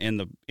consultant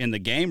in the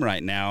game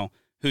right now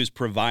who's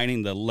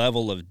providing the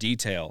level of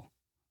detail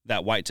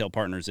that Whitetail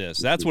Partners is.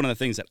 So that's one of the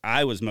things that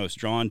I was most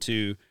drawn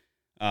to,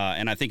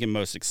 and I think I'm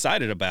most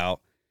excited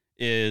about,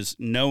 is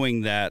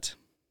knowing that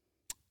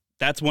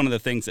that's one of the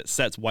things that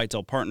sets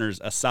Whitetail Partners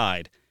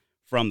aside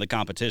from the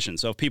competition.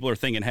 So if people are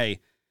thinking, hey,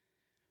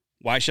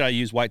 why should I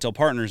use Whitetail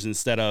Partners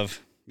instead of,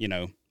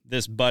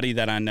 this buddy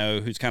that I know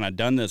who's kind of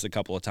done this a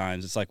couple of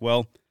times? It's like,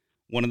 well,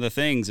 one of the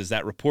things is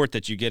that report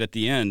that you get at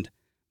the end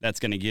that's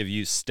going to give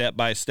you step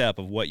by step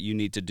of what you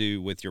need to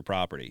do with your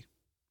property.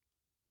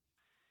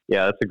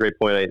 Yeah, that's a great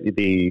point.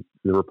 The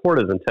report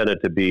is intended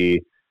to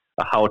be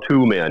a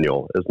how-to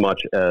manual as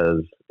much as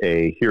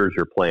a here's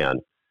your plan.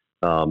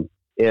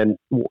 And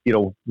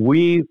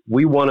we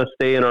want to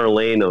stay in our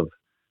lane of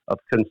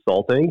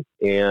consulting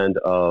and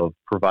of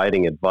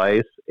providing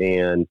advice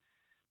and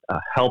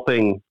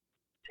helping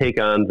take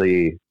on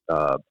the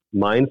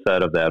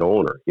mindset of that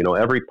owner.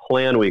 Every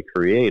plan we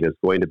create is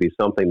going to be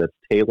something that's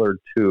tailored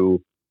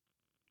to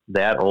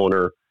that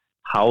owner,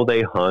 how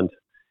they hunt,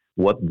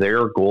 what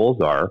their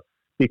goals are.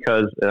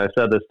 Because, and I've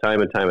said this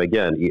time and time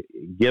again,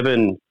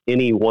 given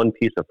any one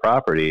piece of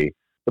property,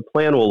 the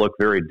plan will look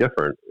very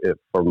different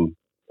from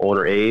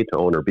owner A to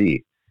owner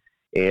B.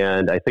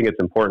 And I think it's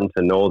important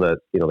to know that,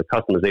 the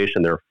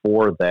customization there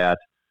for that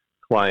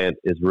client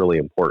is really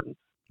important.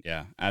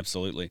 Yeah,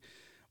 absolutely.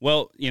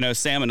 Well,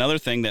 Sam, another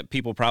thing that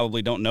people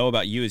probably don't know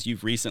about you is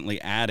you've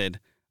recently added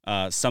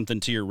something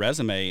to your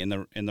resume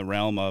in the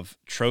realm of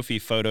trophy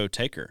photo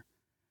taker.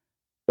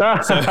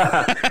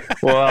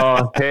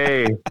 Well,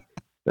 hey,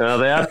 now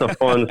that's a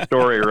fun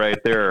story right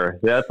there.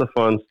 That's a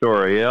fun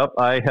story. Yep,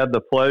 I had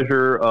the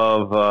pleasure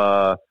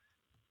of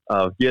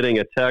of getting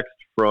a text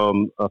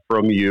from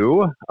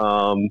you,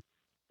 and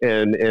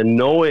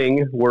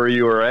knowing where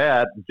you were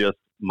at, just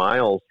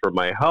miles from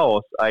my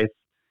house. I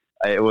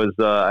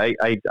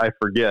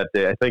forget.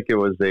 I think it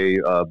was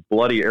a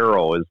bloody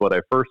arrow is what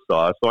I first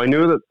saw. So I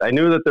knew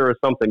that there was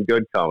something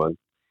good coming.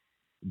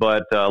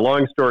 But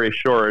long story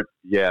short,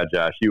 yeah,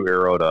 Josh, you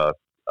arrowed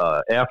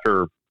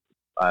after,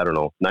 I don't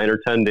know, 9 or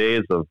 10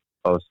 days of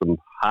some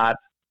hot,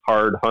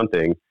 hard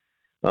hunting.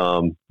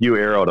 You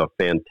arrowed a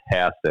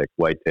fantastic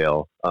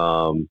whitetail.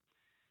 And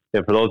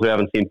for those who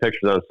haven't seen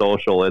pictures on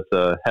social, it's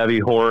a heavy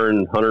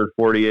horn,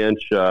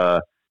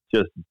 140-inch,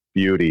 just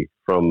beauty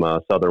from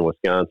southern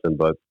Wisconsin.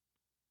 But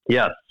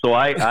yes, so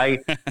I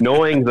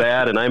knowing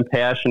that, and I'm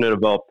passionate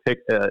about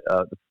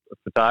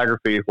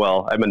photography.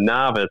 Well, I'm a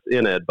novice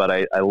in it, but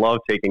I love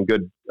taking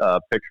good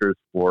pictures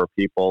for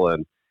people.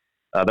 And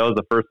that was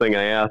the first thing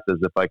I asked, is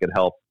if I could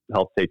help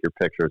take your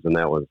pictures, and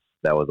that was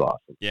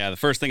awesome. Yeah, the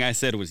first thing I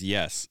said was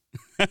yes.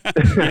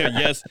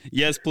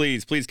 Yes,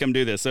 please come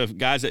do this. So,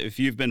 if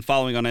you've been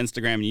following on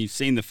Instagram and you've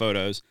seen the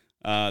photos,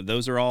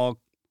 those are all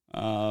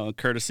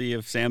courtesy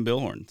of Sam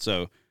Billhorn.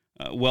 So,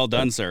 well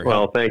done, sir.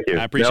 Well, thank you.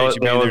 I appreciate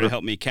you being there to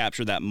help me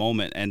capture that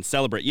moment and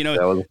celebrate. You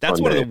know,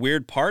 that's one of the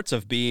weird parts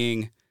of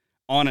being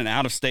on an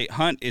out-of-state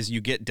hunt is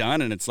you get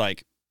done and it's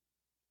like,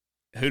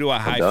 who do I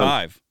high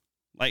five?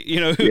 Like, you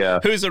know,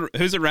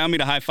 who's around me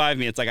to high five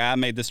me? It's like, I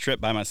made this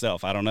trip by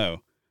myself. I don't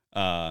know.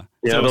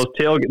 Those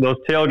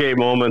tailgate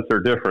moments are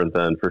different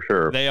then, for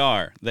sure. They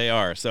are.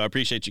 So I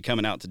appreciate you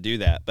coming out to do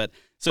that. But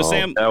so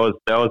Sam, that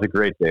was a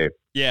great day.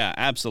 Yeah,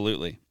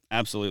 absolutely.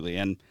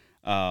 And,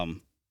 that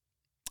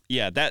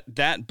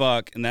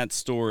buck and that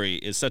story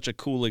is such a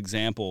cool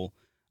example.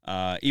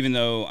 Even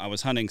though I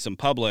was hunting some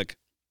public,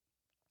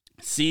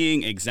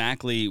 seeing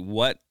exactly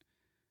what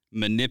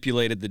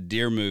manipulated the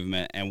deer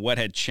movement and what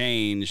had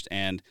changed.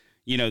 And,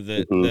 you know,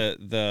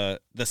 the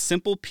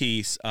simple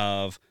piece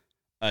of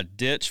a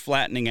ditch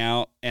flattening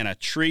out and a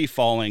tree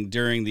falling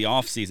during the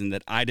off season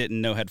that I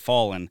didn't know had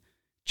fallen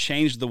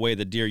changed the way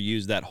the deer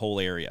used that whole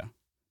area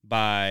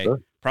by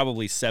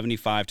probably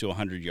 75 to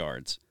 100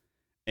 yards.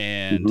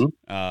 And,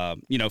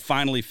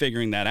 finally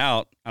figuring that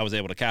out, I was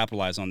able to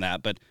capitalize on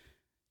that. But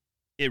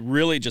it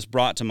really just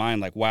brought to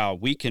mind, like, wow,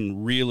 we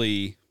can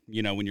really,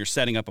 you know, when you're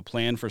setting up a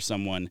plan for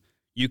someone,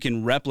 you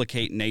can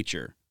replicate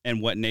nature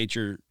and what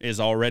nature is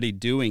already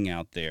doing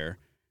out there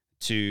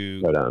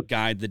to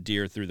guide the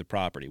deer through the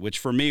property, which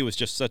for me was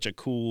just such a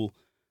cool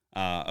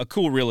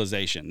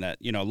realization that,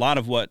 you know, a lot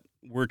of what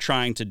we're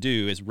trying to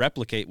do is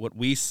replicate what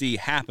we see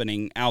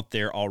happening out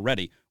there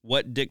already.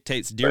 What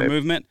dictates deer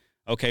movement?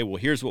 Okay, well,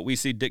 here's what we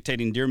see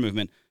dictating deer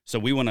movement. So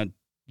we want to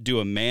do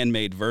a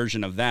man-made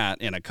version of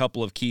that in a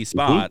couple of key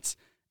spots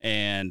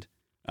and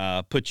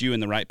put you in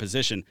the right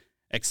position.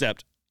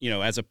 Except, you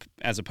know,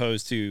 as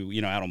opposed to,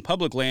 you know, out on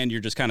public land,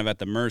 you're just kind of at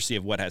the mercy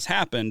of what has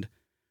happened.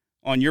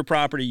 On your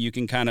property, you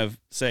can kind of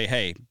say,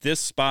 hey, this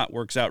spot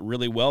works out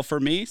really well for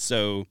me,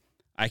 so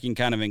I can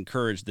kind of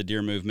encourage the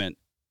deer movement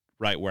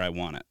right where I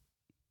want it.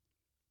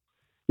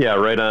 Yeah,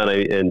 right on.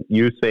 And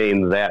you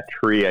saying that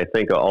tree, I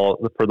think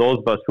for those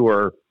of us who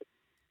are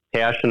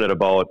passionate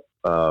about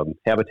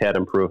habitat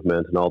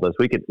improvement and all this,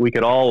 we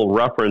could all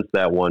reference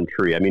that one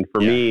tree. I mean, for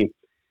me,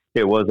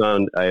 it was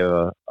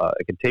I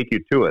could take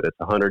you to it. It's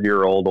a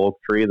 100-year-old oak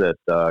tree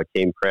that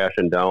came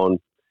crashing down.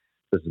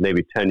 This is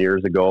maybe 10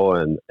 years ago,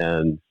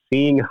 and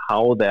seeing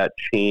how that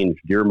changed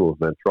deer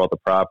movement throughout the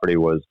property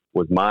was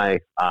my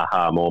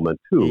aha moment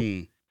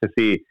too. To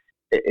see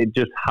it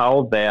just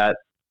how that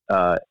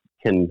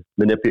can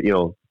manipulate, you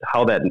know,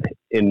 how that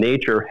in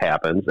nature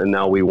happens, and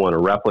now we want to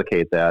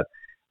replicate that.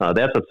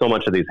 That's what so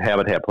much of these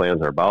habitat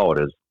plans are about,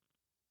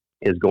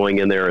 is going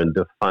in there and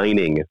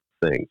defining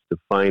things,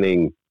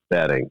 defining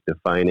bedding,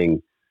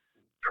 defining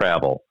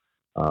travel,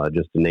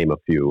 just to name a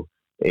few.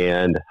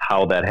 And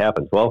how that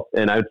happens. Well,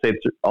 and I would say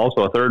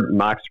also a third,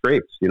 mock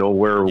scrapes, you know,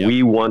 where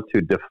we want to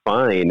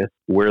define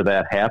where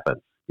that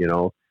happens. You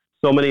know,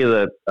 so many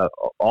of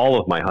all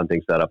of my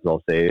hunting setups,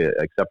 I'll say,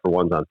 except for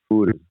ones on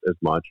food as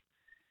much.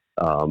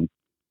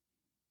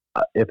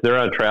 If they're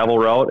on a travel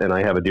route and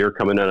I have a deer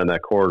coming in on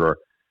that corridor,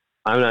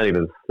 I'm not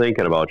even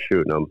thinking about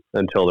shooting them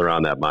until they're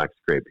on that mock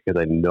scrape, because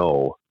I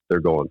know they're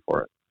going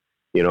for it.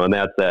 You know, and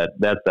that's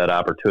that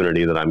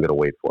opportunity that I'm going to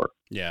wait for.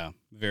 Yeah.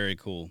 Very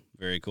cool.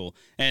 Very cool.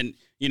 And,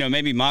 you know,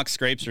 maybe mock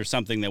scrapes are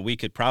something that we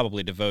could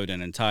probably devote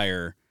an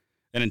entire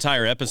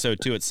episode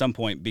to at some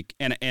point.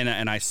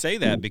 And I say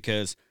that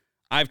because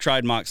I've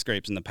tried mock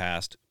scrapes in the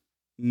past,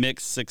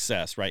 mixed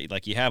success, right?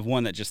 Like you have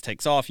one that just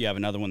takes off, you have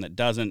another one that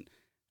doesn't.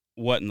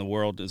 What in the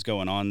world is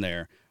going on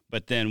there?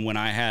 But then when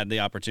I had the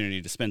opportunity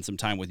to spend some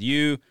time with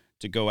you,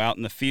 to go out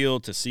in the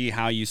field, to see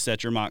how you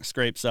set your mock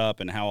scrapes up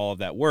and how all of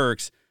that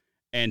works,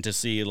 and to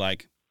see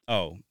like,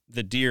 oh,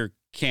 the deer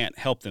can't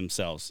help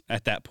themselves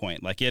at that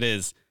point. Like it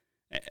is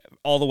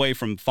all the way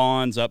from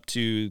fawns up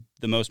to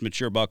the most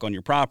mature buck on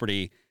your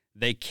property.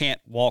 They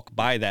can't walk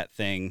by that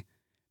thing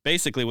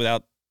basically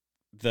without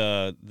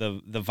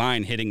the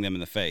vine hitting them in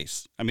the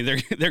face. I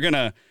mean,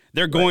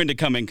 they're going to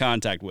come in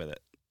contact with it.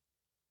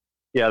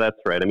 Yeah, that's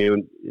right. I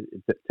mean,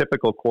 the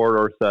typical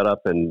corridor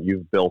setup, and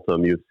you've built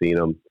them, you've seen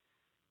them,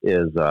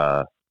 is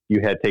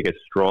you had to take a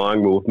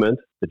strong movement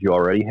that you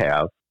already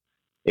have,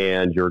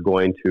 and you're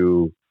going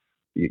to,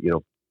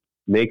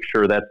 make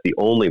sure that's the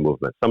only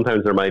movement.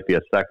 Sometimes there might be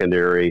a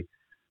secondary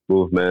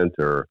movement,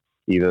 or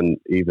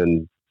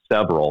even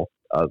several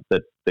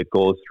that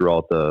goes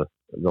throughout the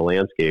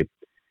landscape,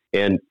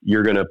 and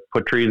you're going to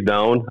put trees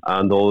down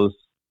on those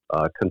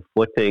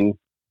conflicting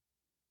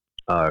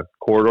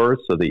corridors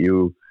so that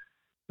you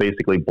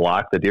basically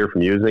block the deer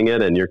from using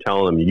it, and you're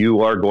telling them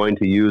you are going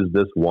to use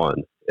this one.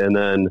 And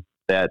then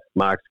that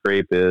mock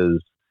scrape is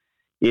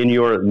in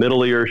your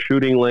middle of your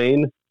shooting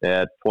lane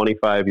at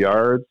 25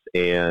 yards,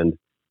 and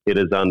it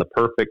is on the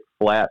perfect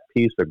flat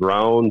piece of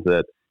ground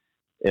that,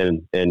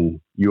 and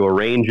you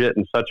arrange it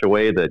in such a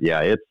way that,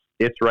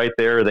 it's right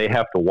there. They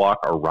have to walk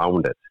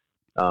around it,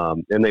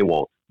 and they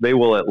won't. They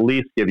will at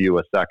least give you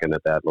a second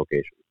at that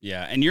location.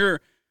 Yeah, and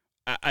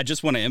I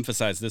just want to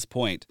emphasize this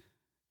point.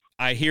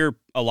 I hear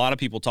a lot of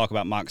people talk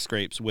about mock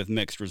scrapes with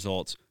mixed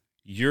results.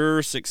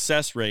 Your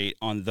success rate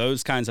on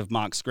those kinds of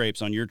mock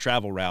scrapes on your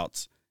travel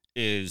routes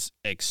is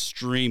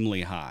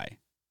extremely high.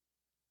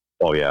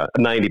 Oh yeah,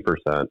 90%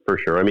 for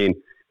sure. I mean,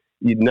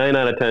 9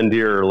 out of 10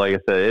 deer, like I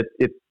said,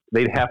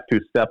 they'd have to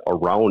step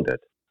around it,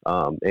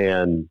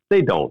 and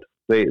they don't.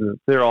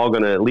 They're all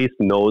going to at least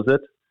nose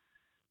it,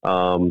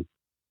 and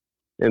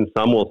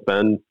some will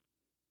spend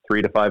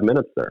 3 to 5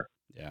 minutes there.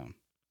 Yeah,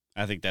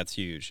 I think that's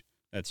huge.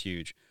 That's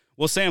huge.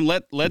 Well, Sam,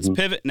 let's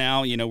pivot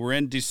now. We're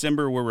in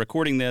December. We're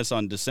recording this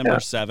on December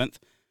 7th.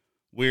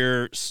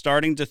 We're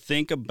starting to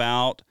think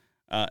about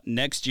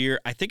next year.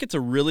 I think it's a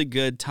really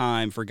good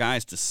time for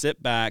guys to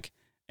sit back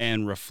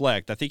and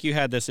reflect. I think you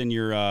had this in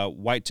your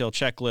whitetail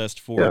checklist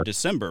for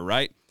December,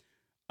 right?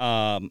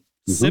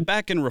 Sit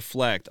back and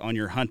reflect on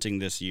your hunting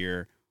this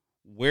year,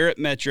 where it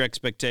met your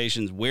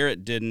expectations, where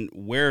it didn't,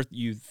 where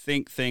you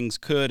think things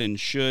could and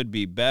should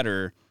be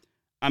better.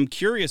 I'm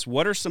curious,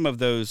 what are some of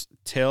those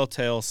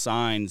telltale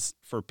signs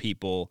for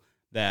people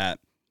that,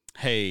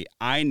 hey,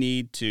 I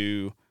need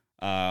to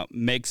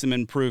make some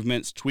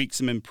improvements, tweak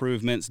some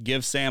improvements,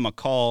 give Sam a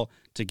call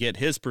to get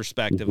his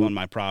perspective on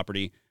my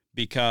property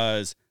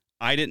because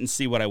I didn't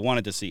see what I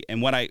wanted to see.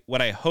 And what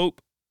I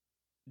hope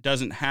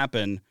doesn't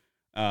happen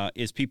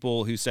is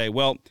people who say,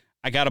 well,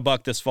 I got a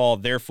buck this fall,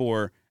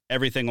 therefore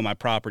everything on my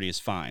property is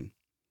fine.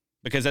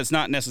 Because that's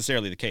not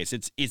necessarily the case.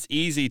 It's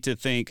easy to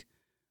think,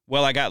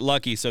 well, I got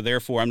lucky, so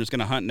therefore I'm just going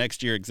to hunt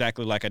next year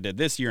exactly like I did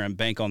this year and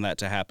bank on that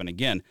to happen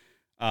again.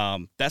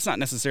 That's not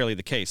necessarily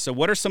the case. So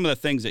what are some of the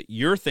things that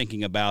you're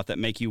thinking about that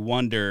make you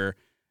wonder,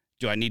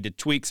 do I need to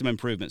tweak some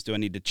improvements? Do I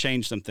need to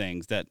change some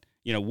things that,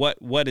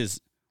 what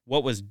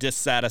was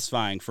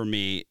dissatisfying for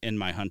me in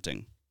my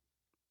hunting?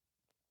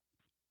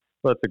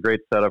 Well, that's a great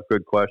setup.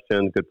 Good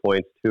question. Good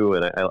points too.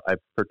 And I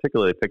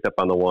particularly picked up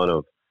on the one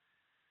of,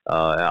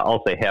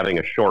 I'll say having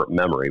a short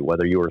memory,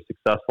 whether you were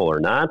successful or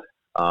not.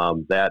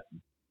 That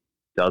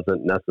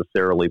doesn't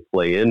necessarily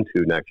play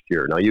into next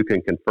year. Now you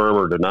can confirm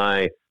or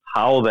deny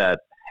how that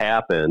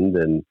happened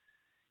and,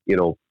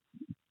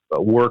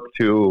 work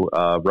to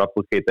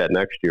replicate that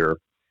next year.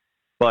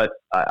 But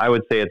I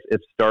would say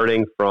it's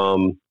starting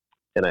from,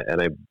 and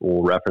I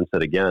will reference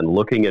it again,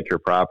 looking at your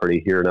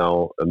property here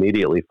now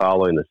immediately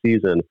following the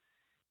season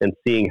and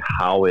seeing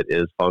how it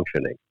is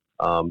functioning.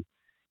 Some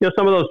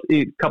of those,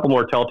 a couple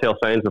more telltale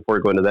signs before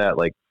we go into that,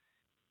 like,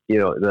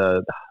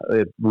 the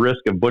risk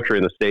of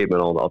butchering the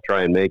statement, I'll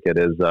try and make it,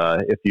 is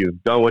if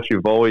you've done what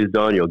you've always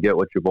done, you'll get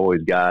what you've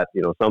always got,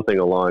 something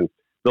along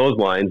those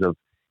lines of,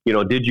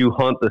 did you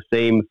hunt the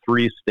same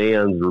 3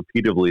 stands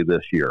repeatedly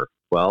this year?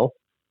 Well,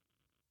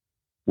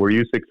 were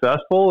you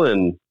successful?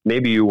 And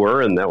maybe you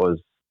were, and that was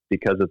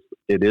because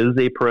it is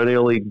a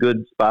perennially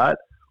good spot,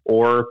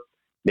 or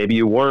maybe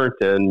you weren't,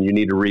 and you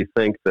need to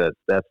rethink that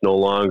that's no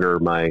longer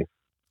my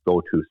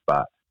go-to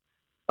spot.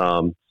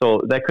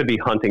 So that could be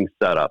hunting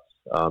setups.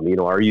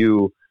 Are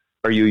you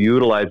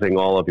utilizing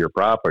all of your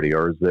property,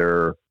 or is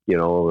there,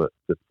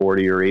 the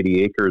 40 or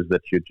 80 acres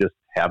that you just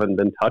haven't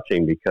been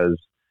touching because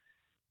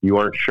you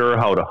aren't sure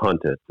how to hunt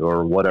it,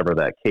 or whatever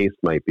that case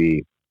might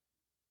be?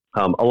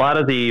 A lot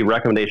of the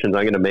recommendations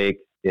I'm going to make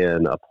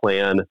in a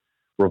plan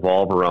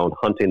revolve around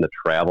hunting the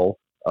travel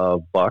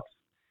of bucks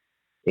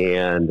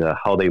and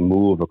how they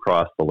move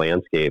across the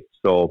landscape.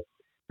 So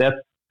that's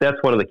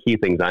one of the key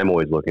things I'm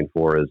always looking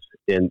for is,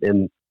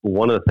 and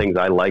one of the things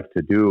I like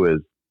to do is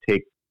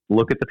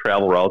look at the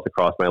travel routes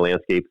across my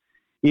landscape,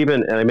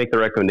 and I make the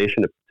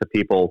recommendation to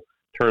people,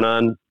 turn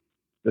on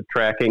the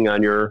tracking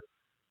on your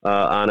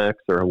Onyx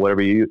or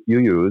whatever you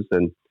use,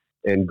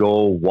 and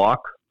go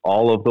walk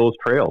all of those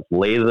trails,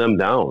 lay them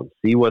down,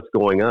 see what's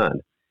going on.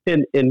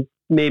 And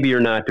maybe you're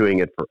not doing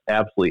it for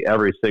absolutely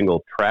every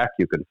single track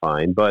you can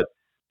find, but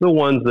the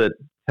ones that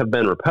have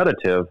been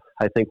repetitive,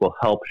 I think will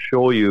help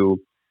show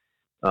you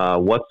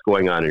what's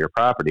going on in your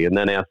property, and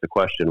then ask the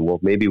question, well,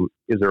 maybe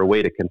is there a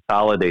way to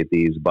consolidate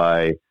these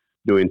by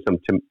doing some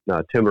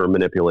timber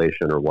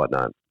manipulation or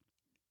whatnot,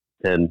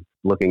 and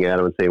looking at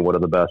them and saying, what are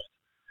the best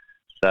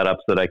setups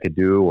that I could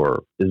do,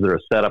 or is there a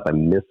setup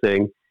I'm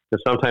missing?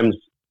 Because sometimes,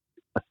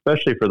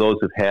 especially for those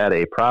who've had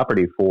a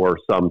property for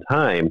some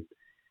time,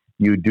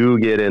 you do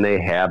get in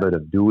a habit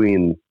of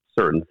doing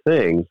certain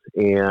things,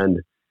 and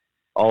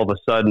all of a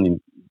sudden,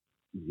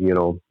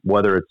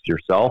 whether it's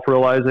yourself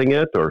realizing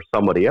it or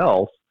somebody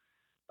else,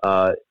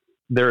 one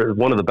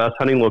of the best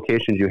hunting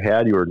locations you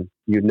had,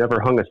 you'd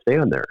never hung a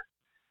stand there,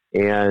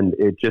 and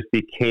it just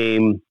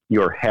became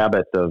your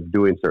habit of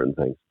doing certain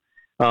things.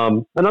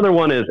 Another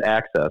one is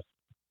access.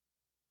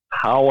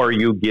 How are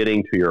you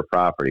getting to your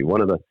property?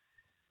 One of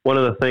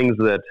the things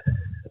that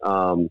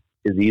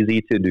is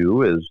easy to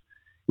do is,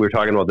 we were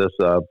talking about this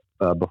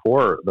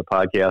before the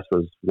podcast,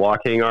 was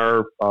walking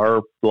our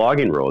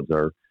logging roads,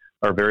 our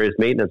various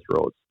maintenance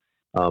roads.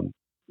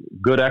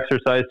 Good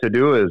exercise to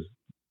do is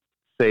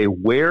say,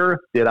 where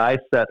did I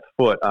set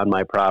foot on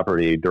my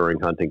property during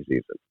hunting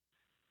season?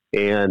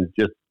 And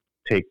just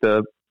take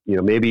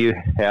maybe you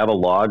have a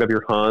log of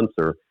your hunts,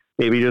 or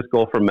maybe you just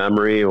go from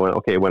memory. When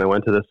I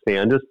went to this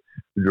stand, just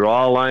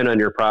draw a line on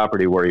your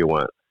property where you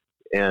went,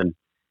 and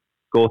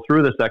go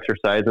through this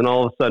exercise. And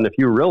all of a sudden, if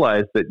you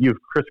realize that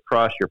you've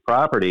crisscrossed your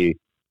property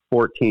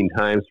 14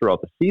 times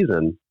throughout the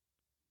season,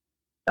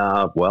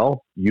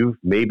 you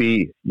may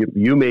be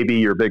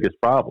your biggest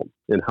problem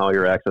in how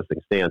you're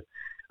accessing stands.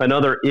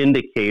 Another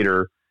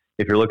indicator,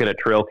 if you're looking at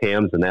trail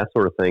cams and that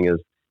sort of thing, is,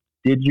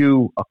 did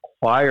you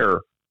acquire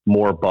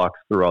more bucks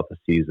throughout the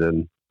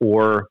season,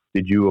 or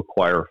did you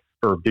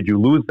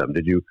lose them?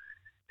 Did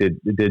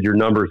your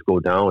numbers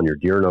go down, your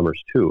deer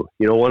numbers too?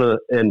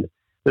 And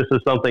this is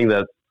something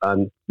that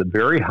on the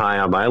very high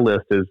on my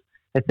list is,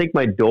 I think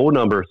my doe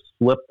numbers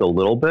slipped a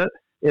little bit,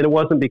 and it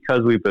wasn't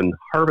because we've been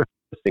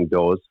harvesting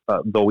does,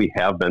 though we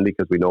have been,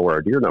 because we know where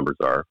our deer numbers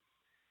are.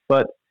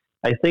 But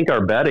I think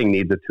our bedding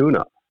needs a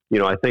tune-up.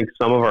 I think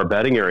some of our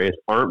bedding areas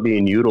aren't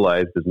being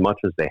utilized as much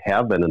as they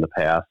have been in the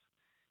past,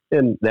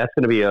 and that's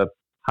going to be a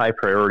high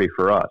priority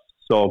for us.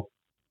 So,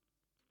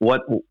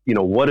 what's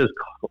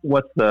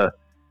the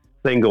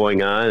thing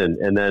going on,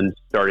 and then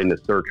starting to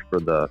search for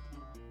the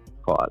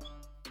cause.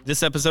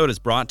 This episode is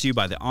brought to you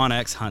by the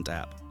onX Hunt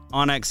app.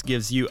 onX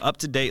gives you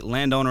up-to-date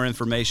landowner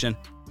information,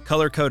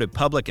 color-coded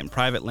public and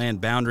private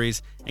land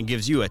boundaries, and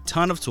gives you a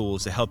ton of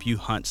tools to help you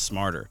hunt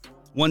smarter.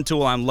 One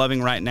tool I'm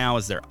loving right now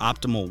is their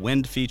optimal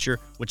wind feature,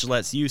 which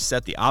lets you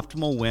set the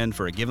optimal wind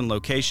for a given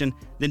location,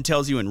 then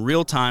tells you in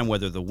real time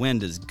whether the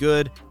wind is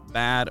good,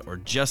 bad, or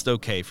just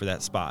okay for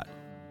that spot.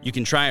 You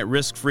can try it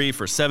risk-free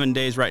for 7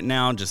 days right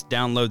now. Just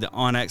download the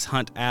onX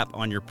Hunt app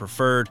on your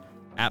preferred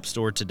app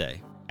store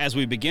today. As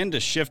we begin to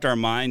shift our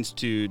minds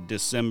to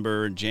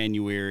December,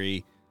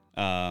 January,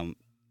 a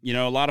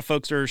lot of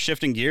folks are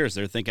shifting gears.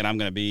 They're thinking, I'm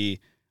going to be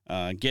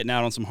getting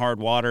out on some hard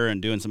water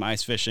and doing some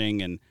ice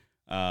fishing and,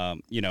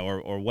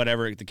 or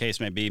whatever the case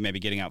may be, maybe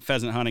getting out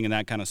pheasant hunting and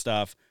that kind of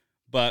stuff.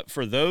 But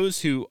for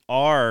those who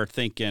are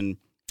thinking,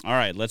 all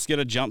right, let's get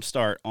a jump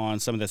start on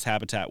some of this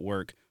habitat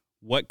work,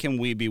 what can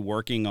we be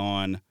working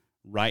on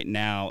right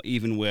now,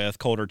 even with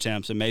colder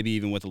temps and maybe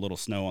even with a little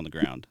snow on the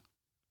ground?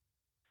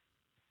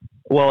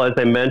 Well, as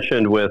I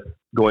mentioned, with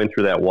going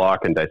through that walk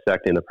and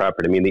dissecting the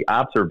property, the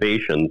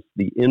observations,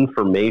 the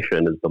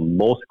information is the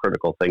most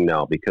critical thing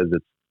now, because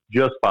it's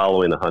just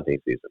following the hunting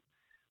season.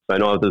 So I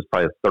know this is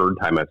probably the third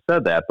time I've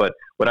said that, but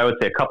what I would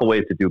say, a couple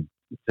ways to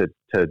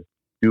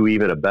do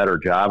even a better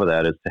job of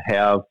that is to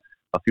have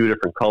a few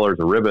different colors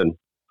of ribbon,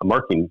 a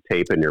marking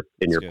tape in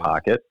your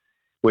pocket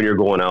when you're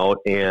going out,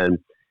 and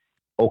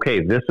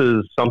okay, this is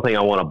something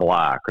I want to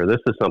block, or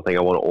this is something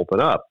I want to open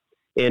up.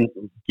 And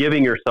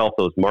giving yourself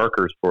those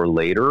markers for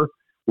later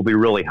will be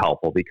really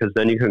helpful, because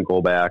then you can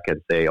go back and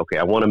say, okay,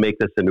 I want to make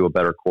this into a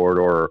better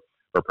corridor,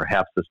 or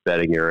perhaps this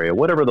bedding area,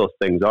 whatever those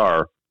things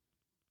are,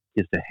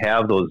 is to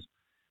have those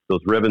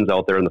ribbons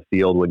out there in the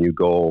field when you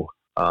go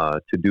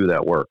to do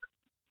that work.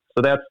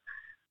 So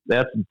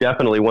that's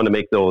definitely one to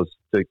make those,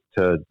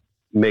 to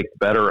make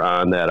better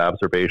on that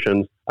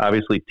observations.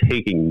 Obviously,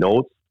 taking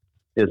notes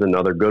is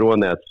another good one.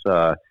 That's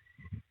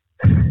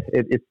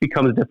it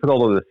becomes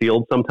difficult in the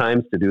field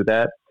sometimes to do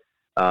that,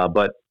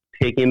 but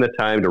taking the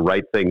time to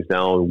write things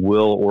down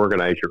will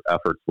organize your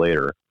efforts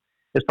later.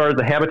 As far as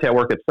the habitat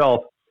work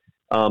itself,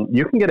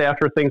 you can get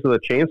after things with a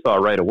chainsaw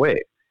right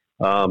away.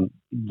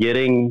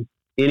 Getting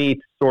any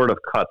sort of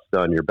cuts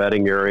done, your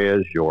bedding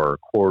areas, your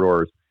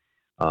corridors.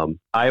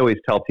 I always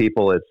tell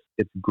people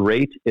it's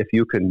great if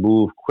you can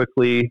move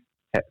quickly,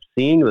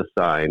 seeing the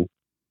sign,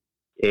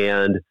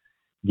 and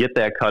get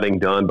that cutting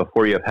done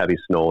before you have heavy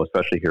snow,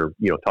 especially here,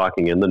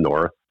 talking in the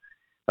north.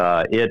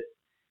 It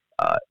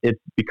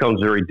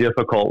becomes very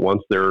difficult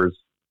once there's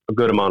a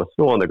good amount of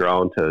snow on the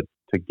ground to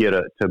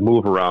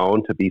move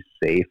around, to be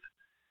safe,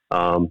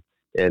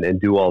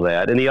 and do all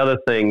that. And the other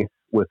thing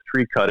with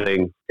tree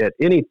cutting at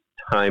any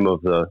time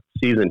of the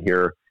season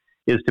here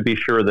is to be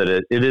sure that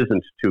it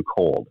isn't too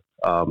cold.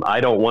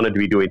 I don't want to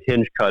be doing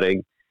hinge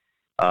cutting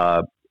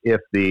if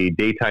the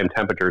daytime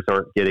temperatures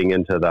aren't getting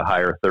into the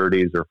higher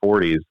 30s or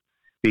 40s,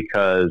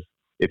 because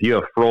if you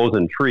have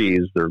frozen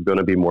trees, they're going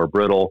to be more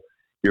brittle.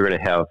 You're going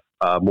to have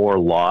more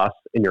loss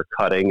in your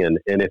cutting. And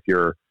if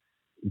you're,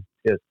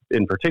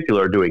 in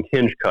particular, doing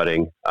hinge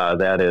cutting,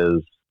 that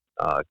is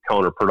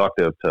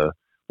counterproductive to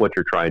what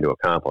you're trying to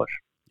accomplish.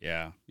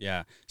 Yeah,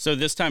 yeah. So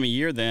this time of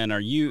year then, are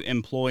you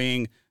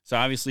employing, so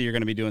obviously you're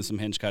going to be doing some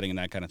hinge cutting and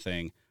that kind of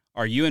thing.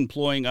 Are you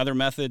employing other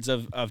methods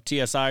of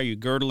TSI? Are you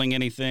girdling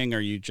anything? Are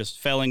you just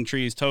felling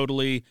trees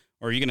totally?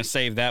 Or are you going to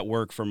save that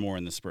work for more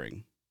in the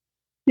spring?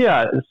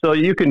 Yeah, so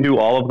you can do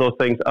all of those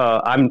things.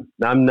 I'm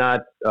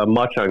not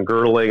much on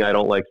girdling. I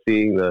don't like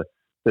seeing the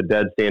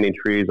dead standing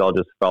trees. I'll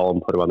just fell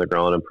them, put them on the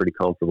ground. I'm pretty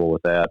comfortable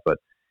with that. But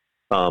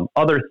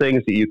other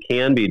things that you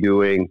can be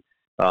doing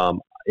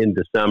in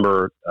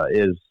December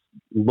is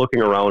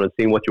looking around and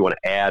seeing what you want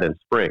to add in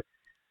spring.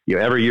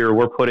 Every year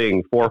we're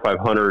putting 400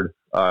 or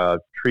 500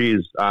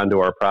 trees onto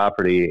our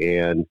property,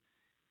 and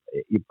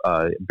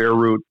bare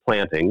root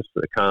plantings,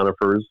 the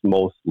conifers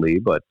mostly,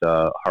 but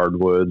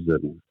hardwoods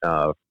and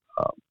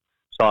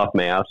soft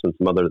mass and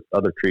some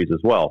other trees as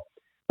well.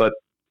 But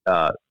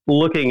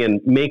looking and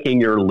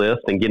making your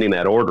list and getting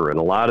that order. And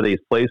a lot of these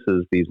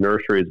places, these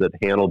nurseries that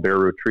handle bare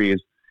root trees,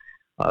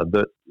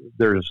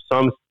 there's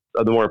some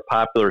of the more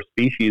popular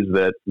species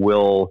that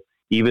will,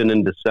 even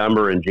in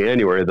December and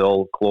January,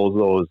 they'll close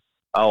those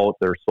out.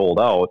 They're sold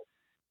out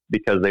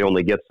because they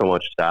only get so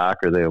much stock,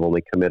 or they have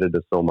only committed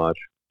to so much,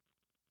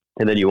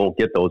 and then you won't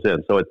get those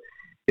in. So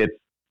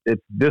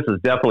this is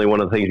definitely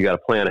one of the things you got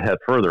to plan ahead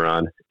further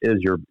on, is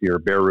your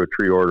bare root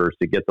tree orders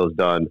to get those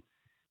done.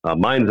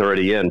 Mine's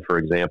already in, for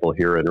example,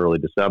 here in early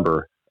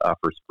December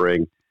for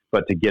spring,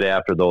 but to get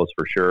after those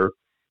for sure.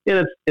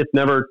 And it's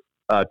never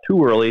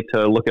too early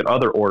to look at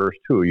other orders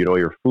too.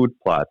 Your food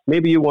plots.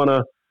 Maybe you want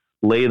to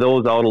lay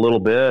those out a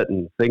little bit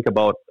and think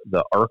about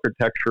the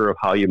architecture of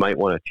how you might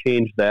want to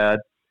change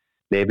that.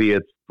 Maybe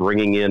it's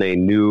bringing in a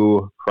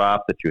new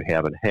crop that you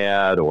haven't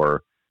had,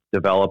 or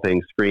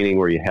developing screening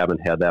where you haven't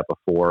had that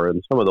before,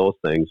 and some of those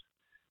things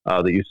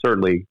that you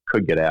certainly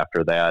could get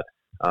after that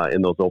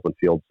in those open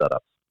field setups.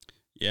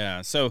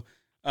 Yeah. So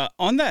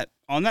on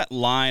that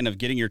line of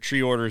getting your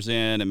tree orders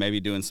in and maybe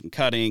doing some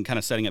cutting, kind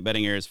of setting up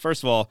bedding areas,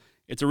 first of all,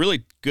 it's a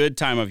really good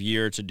time of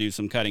year to do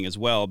some cutting as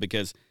well,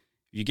 because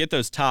you get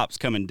those tops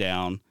coming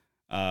down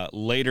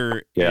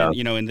later,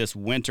 in this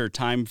winter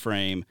time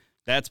frame.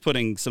 That's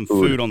putting some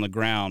food on the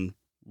ground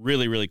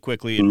really, really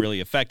quickly and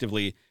really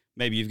effectively.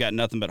 Maybe you've got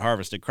nothing but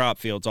harvested crop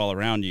fields all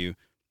around you.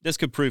 This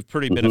could prove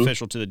pretty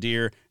beneficial to the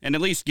deer, and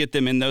at least get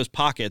them in those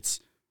pockets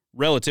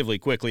relatively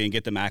quickly and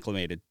get them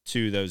acclimated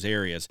to those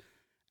areas.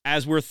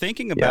 As we're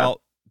thinking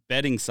about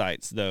bedding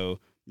sites, though,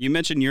 you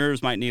mentioned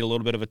yours might need a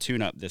little bit of a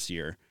tune-up this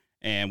year,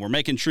 and we're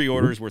making tree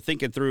orders. We're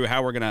thinking through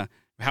how we're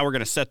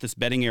gonna set this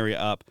bedding area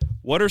up.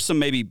 What are some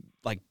maybe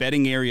like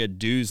bedding area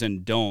do's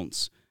and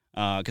don'ts?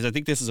 Because I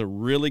think this is a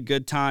really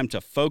good time to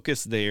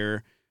focus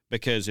there,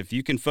 because if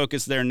you can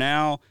focus there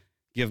now,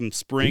 give them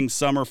spring,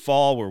 summer,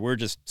 fall, where we're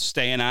just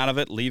staying out of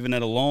it, leaving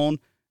it alone,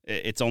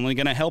 it's only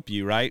going to help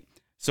you, right?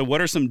 So what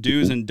are some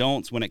do's and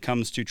don'ts when it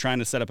comes to trying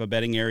to set up a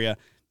bedding area?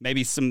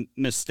 Maybe some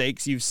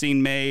mistakes you've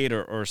seen made,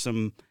 or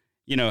some,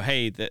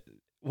 hey, that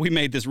we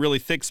made this really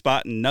thick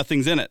spot and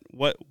nothing's in it.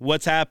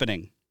 What's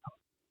happening?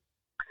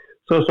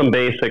 So some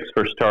basics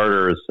for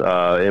starters.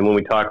 And when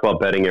we talk about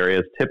bedding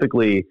areas,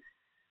 typically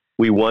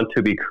we want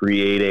to be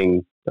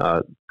creating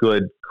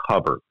good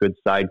cover, good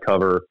side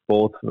cover,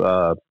 both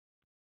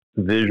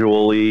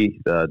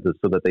visually, so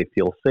that they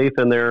feel safe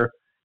in there,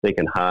 they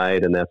can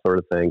hide and that sort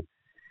of thing.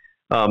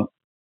 I'll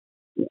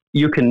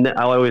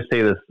always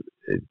say this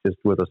just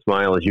with a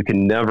smile, is you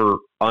can never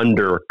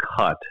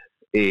undercut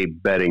a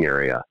bedding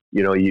area.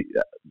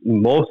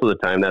 Most of the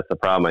time that's the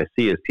problem I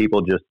see, is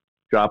people just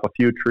drop a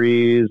few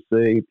trees,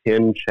 they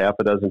hinge half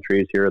a dozen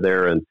trees here or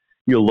there, and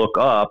you look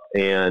up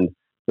and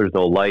there's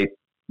no light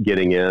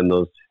getting in.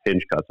 Those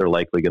hinge cuts are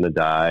likely going to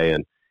die,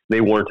 and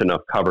they weren't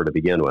enough cover to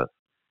begin with.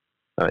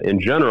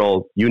 In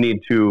general, you need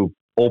to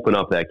open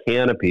up that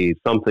canopy,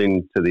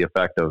 something to the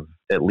effect of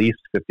at least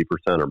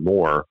 50% or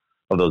more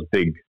of those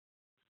big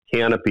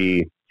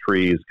canopy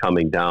trees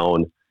coming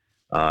down.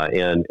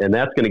 And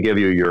that's going to give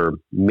you your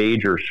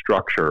major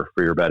structure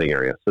for your bedding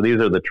area. So these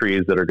are the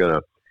trees that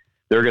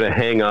they're going to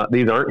hang up.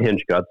 These aren't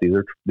hinge cuts. These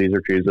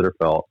are trees that are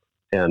felt,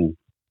 and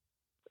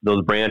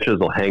those branches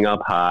will hang up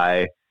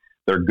high.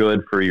 They're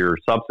good for your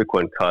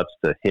subsequent cuts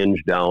to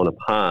hinge down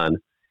upon.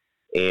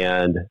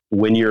 And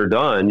when you're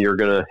done, you're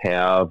going to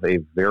have a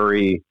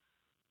very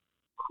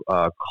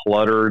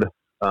cluttered,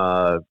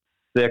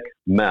 thick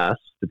mess,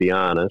 to be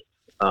honest,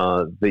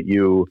 that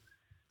you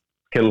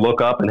can look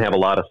up and have a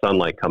lot of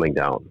sunlight coming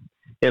down.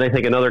 And I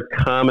think another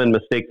common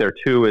mistake there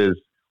too is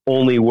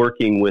only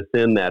working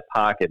within that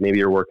pocket. Maybe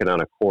you're working on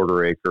a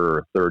 1/4 acre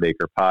or 1/3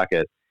 acre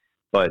pocket,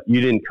 but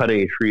you didn't cut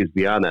any trees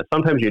beyond that.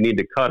 Sometimes you need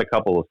to cut a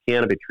couple of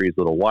canopy trees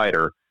a little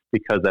wider,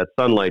 because that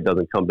sunlight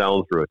doesn't come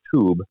down through a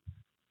tube.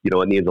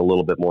 It needs a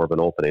little bit more of an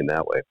opening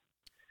that way.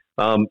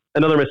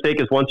 Another mistake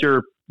is once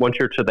you're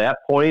to that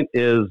point,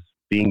 is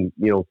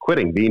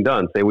quitting, being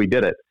done. Say, we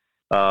did it.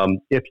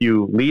 If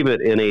you leave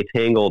it in a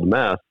tangled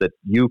mess that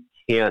you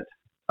can't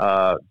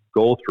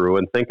go through,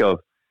 and think of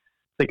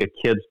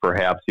kids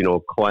perhaps,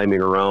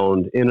 climbing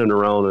around in and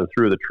around and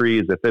through the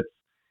trees. If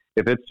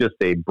it's just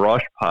a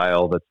brush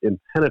pile that's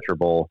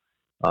impenetrable,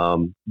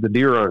 the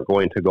deer aren't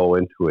going to go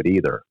into it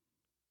either.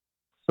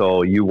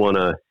 So you want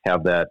to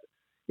have that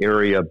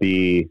area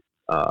be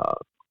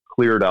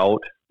cleared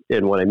out.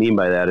 And what I mean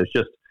by that is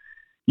just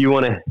you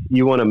want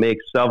to make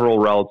several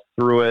routes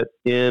through it,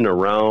 in,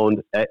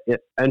 around,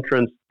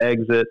 entrance,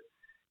 exit,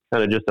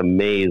 kind of just a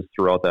maze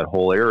throughout that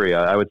whole area.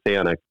 I would say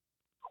on a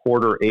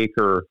 1/4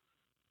 acre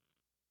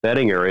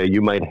bedding area,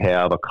 you might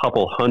have a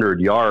couple 100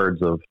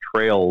 yards of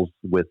trails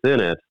within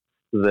it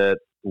that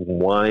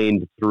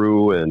wind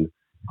through and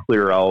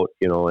clear out,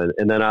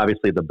 and then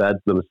obviously the beds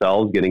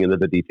themselves, getting into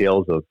the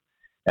details of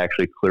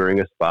actually clearing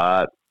a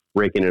spot,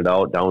 raking it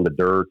out down to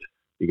dirt.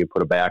 You can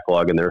put a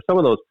backlog in there. Some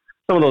of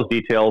those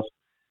details,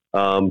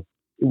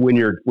 when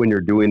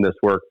you're doing this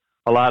work,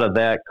 a lot of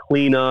that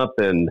cleanup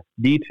and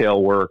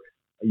detail work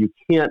you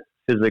can't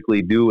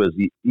physically do as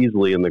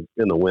easily in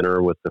the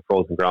winter with the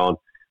frozen ground.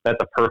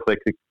 That's a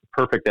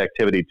perfect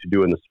activity to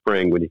do in the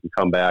spring when you can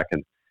come back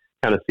and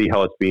kind of see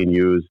how it's being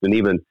used, and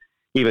even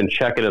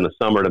check it in the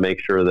summer to make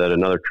sure that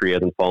another tree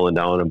hasn't fallen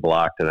down and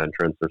blocked an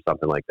entrance or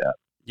something like that.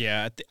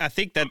 Yeah, I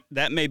think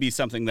that may be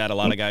something that a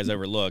lot of guys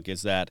overlook,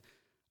 is that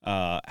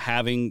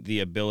having the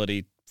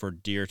ability for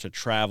deer to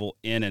travel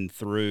in and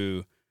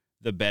through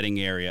the bedding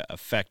area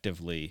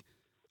effectively.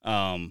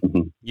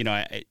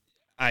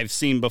 I've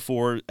seen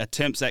before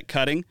attempts at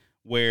cutting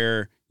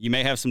where you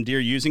may have some deer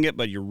using it,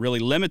 but you're really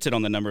limited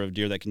on the number of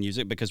deer that can use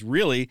it, because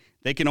really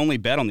they can only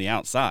bed on the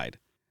outside.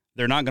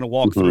 They're not going to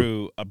walk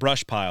through a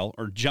brush pile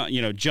or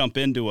jump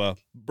into a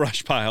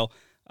brush pile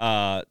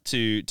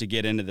to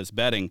get into this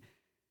bedding.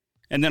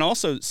 And then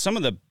also some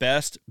of the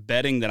best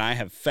bedding that I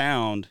have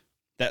found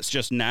that's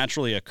just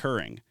naturally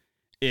occurring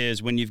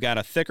is when you've got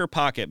a thicker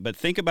pocket. But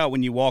think about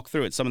when you walk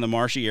through it, some of the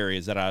marshy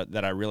areas that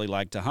I really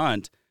like to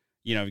hunt,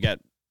 you've got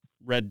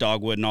red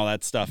dogwood and all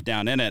that stuff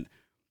down in it.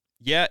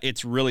 Yeah,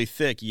 it's really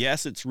thick.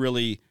 Yes, it's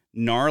really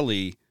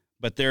gnarly,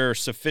 but there are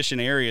sufficient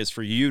areas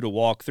for you to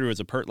walk through as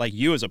a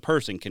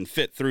person can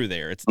fit through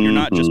there. You're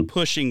not just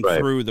pushing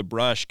through the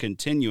brush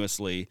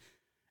continuously.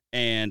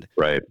 And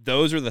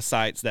those are the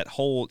sites that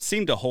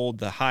seem to hold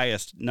the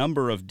highest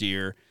number of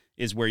deer,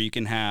 is where you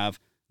can have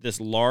this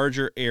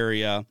larger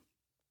area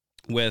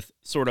with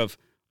sort of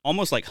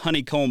almost like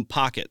honeycomb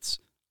pockets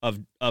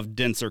of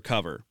denser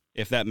cover,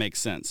 if that makes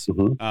sense.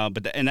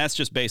 And that's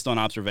just based on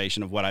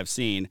observation of what I've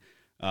seen,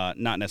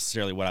 not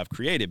necessarily what I've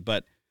created.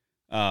 But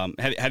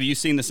have you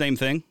seen the same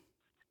thing?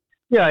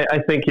 Yeah, I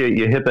think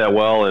you hit that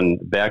well. And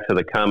back to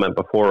the comment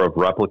before of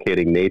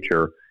replicating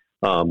nature,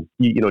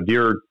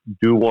 deer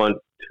do want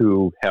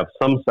to have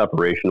some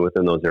separation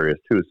within those areas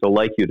too. So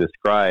like you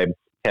described,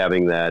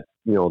 having that,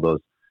 those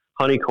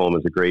honeycomb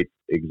is a great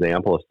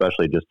example,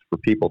 especially just for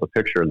people to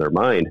picture in their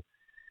mind.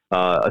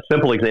 A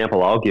simple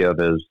example I'll give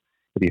is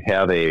if you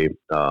have a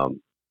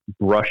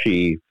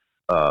brushy,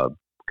 kind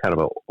of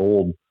an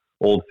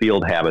old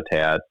field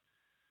habitat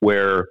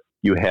where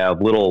you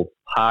have little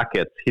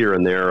pockets here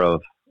and there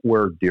of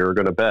where deer are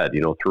going to bed,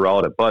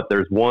 throughout it. But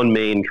there's one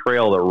main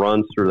trail that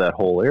runs through that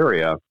whole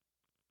area.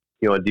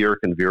 A deer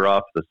can veer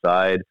off to the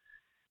side.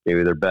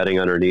 Maybe they're bedding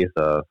underneath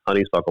a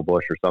honeysuckle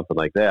bush or something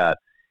like that.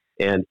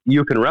 And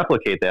you can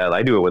replicate that.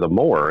 I do it with a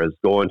mower, is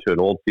go into an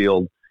old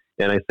field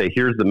and I say,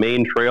 here's the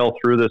main trail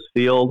through this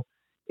field.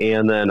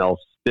 And then I'll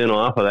spin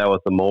off of that with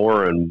the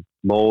mower and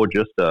mow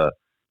just a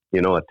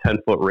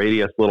 10-foot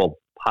radius little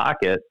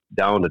pocket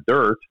down to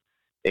dirt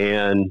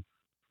and,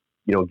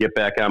 get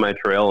back on my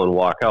trail and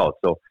walk out.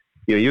 So,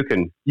 you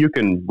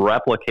can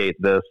replicate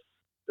this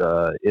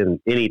in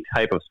any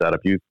type of setup.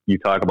 You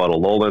talk about a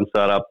lowland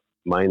setup.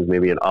 Mine's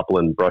maybe an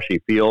upland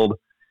brushy field.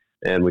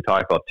 And we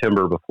talked about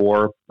timber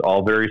before,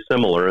 all very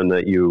similar in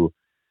that you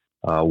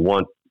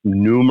want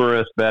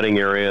numerous bedding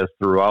areas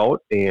throughout,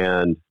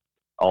 and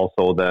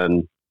also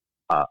then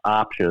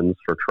options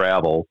for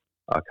travel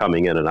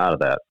coming in and out of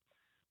that.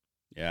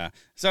 Yeah.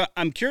 So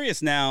I'm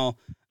curious now,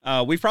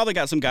 we've probably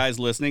got some guys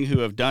listening who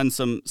have done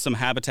some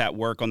habitat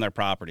work on their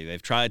property.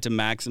 They've tried to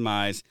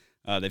maximize,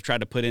 they've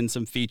tried to put in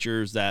some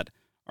features that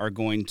are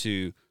going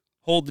to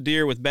hold the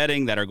deer with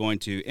bedding, that are going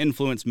to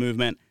influence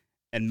movement,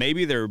 and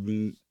maybe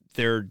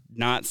they're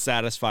not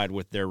satisfied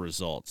with their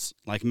results.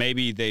 Like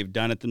maybe they've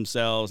done it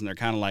themselves and they're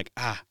kind of like,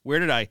 where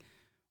did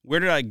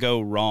I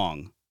go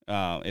wrong?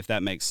 If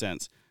that makes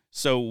sense.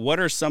 So what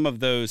are some of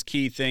those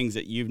key things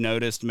that you've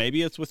noticed?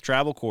 Maybe it's with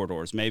travel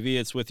corridors, maybe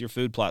it's with your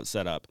food plot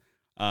setup,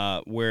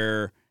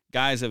 where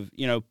guys have,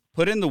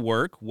 put in the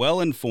work,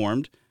 well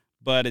informed,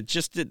 but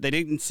they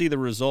didn't see the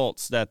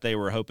results that they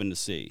were hoping to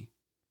see.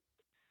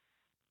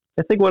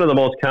 I think one of the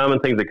most common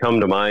things that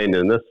come to mind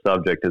in this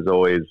subject is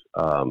always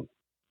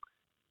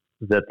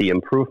that the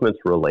improvements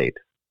relate,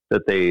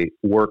 that they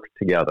work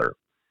together.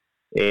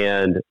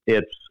 And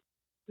it's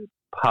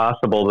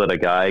possible that a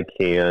guy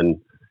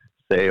can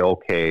say,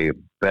 okay,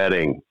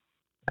 bedding,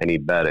 I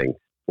need bedding.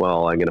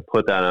 Well, I'm going to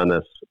put that on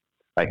this.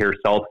 I hear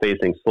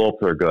south-facing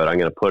slopes are good. I'm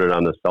going to put it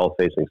on the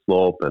south-facing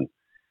slope. And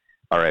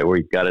all right,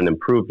 we've got an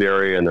improved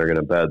area and they're going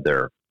to bed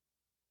there.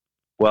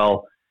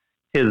 Well,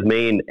 his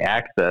main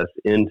access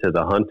into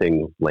the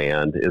hunting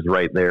land is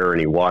right there, and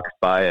he walks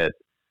by it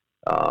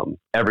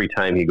every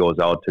time he goes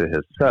out to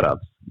his setups.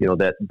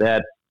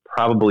 That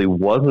probably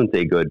wasn't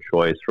a good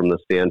choice from the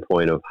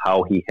standpoint of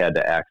how he had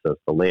to access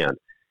the land.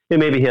 And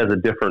maybe he has a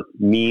different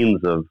means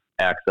of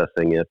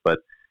accessing it, but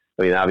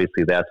I mean,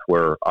 obviously that's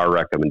where our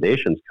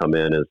recommendations come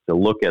in, is to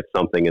look at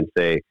something and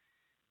say,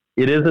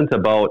 it isn't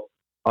about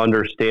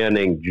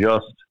understanding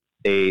just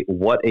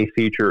what a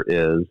feature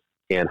is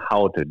and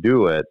how to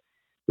do it.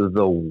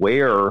 The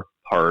where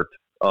part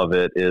of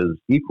it is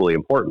equally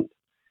important.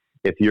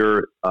 If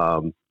you're,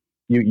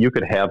 you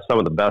could have some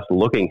of the best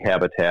looking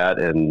habitat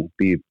and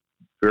be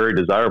very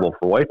desirable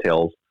for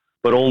whitetails,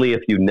 but only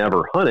if you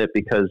never hunt it,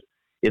 because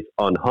it's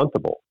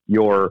unhuntable.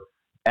 Your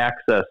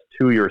access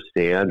to your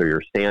stand or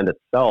your stand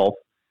itself,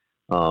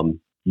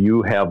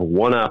 you have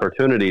one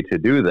opportunity to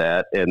do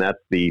that, and that's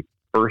the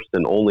first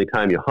and only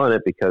time you hunt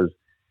it, because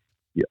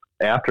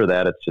after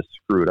that it's just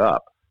screwed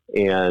up.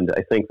 And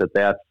I think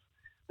that's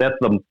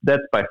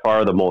by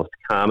far the most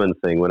common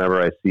thing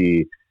whenever I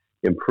see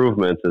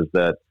improvements, is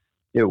that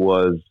it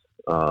was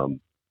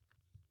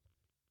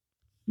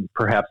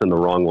perhaps in the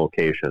wrong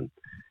location.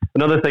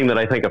 Another thing that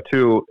I think of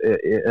too,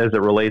 as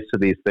it relates to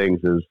these things,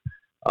 is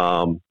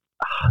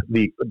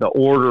the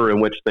order in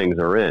which things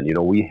are in.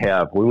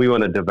 When we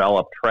want to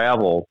develop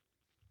travel,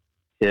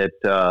 it's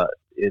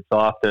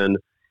often,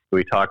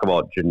 we talk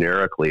about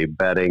generically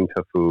bedding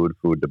to food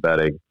to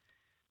bedding,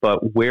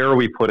 but where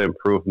we put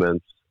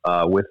improvements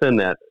within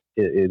that,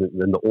 in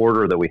the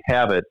order that we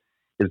have it,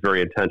 is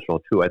very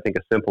intentional too. I think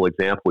a simple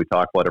example we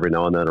talk about every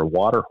now and then are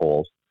water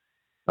holes.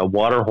 A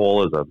water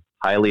hole is a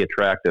highly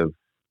attractive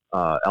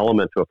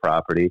element to a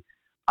property.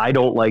 I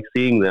don't like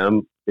seeing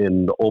them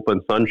in the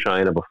open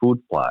sunshine of a food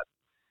plot.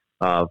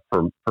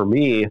 For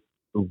me,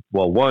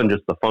 well, one,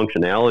 just the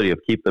functionality of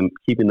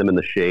keeping them in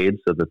the shade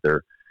so that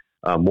they're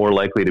more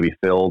likely to be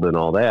filled and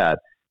all that,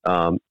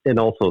 and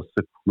also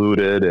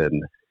secluded,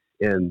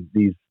 and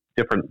these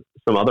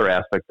some other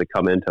aspects that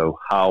come into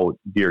how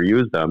deer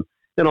use them,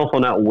 and also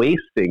not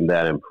wasting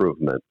that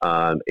improvement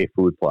on a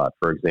food plot,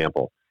 for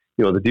example.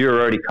 The deer are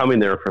already coming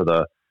there for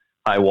the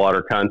high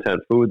water content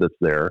food that's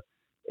there,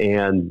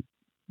 and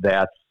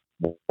that's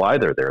why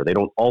they're there. They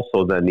don't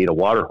also then need a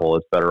water hole.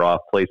 It's better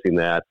off placing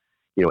that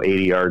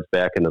 80 yards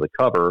back into the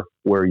cover,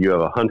 where you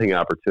have a hunting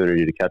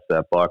opportunity to catch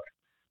that buck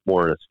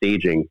more in a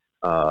staging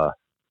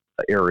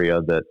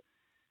area that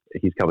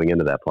he's coming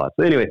into that plot.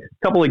 So anyway,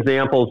 a couple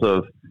examples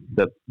of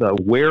the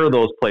where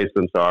those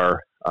placements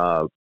are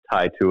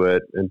tied to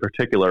it. In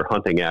particular,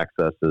 hunting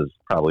access is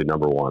probably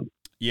number one.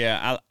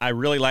 Yeah, I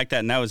really like that,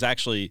 and that was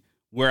actually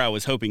where I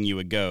was hoping you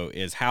would go,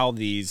 is how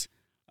these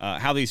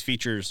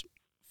features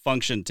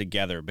function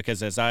together.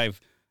 Because as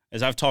I've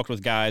talked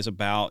with guys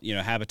about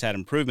habitat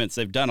improvements,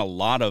 they've done a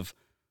lot of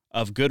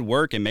good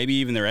work, and maybe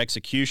even their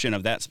execution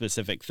of that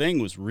specific thing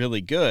was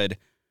really good,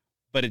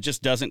 but it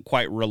just doesn't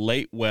quite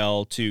relate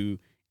well to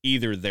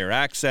either their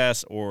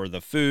access or the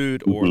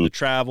food or the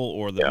travel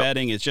or the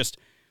bedding. It's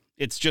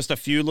just a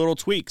few little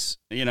tweaks,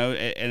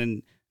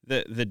 and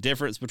the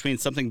difference between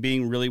something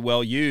being really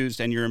well used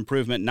and your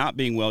improvement not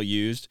being well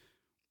used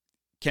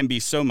can be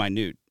so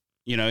minute.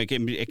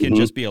 It can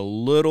just be a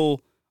little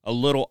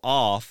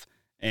off,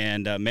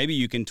 and maybe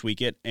you can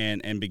tweak it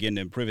and begin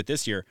to improve it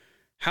this year.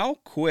 How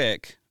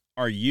quick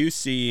are you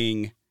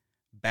seeing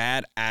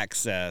bad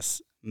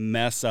access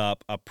mess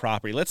up a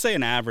property? Let's say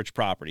an average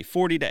property,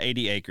 40 to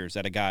 80 acres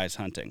that a guy is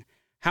hunting.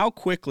 How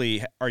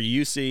quickly are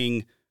you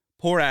seeing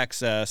poor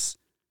access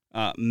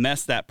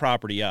mess that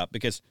property up?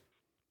 Because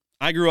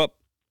I grew up,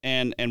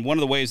 and one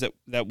of the ways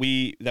that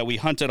we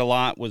hunted a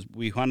lot was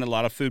we hunted a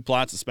lot of food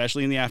plots,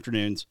 especially in the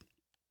afternoons.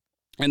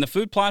 And the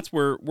food plots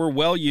were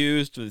well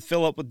used to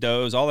fill up with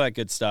does, all that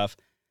good stuff.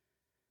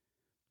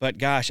 But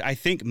gosh, I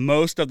think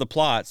most of the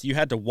plots, you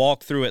had to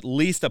walk through at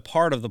least a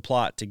part of the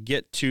plot to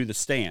get to the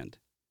stand,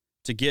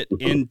 to get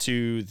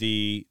into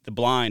the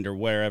blind or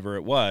wherever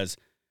it was,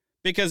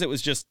 because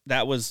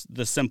that was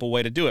the simple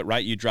way to do it,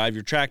 right? You drive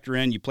your tractor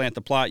in, you plant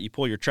the plot, you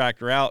pull your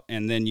tractor out,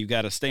 and then you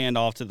got to stand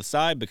off to the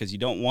side because you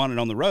don't want it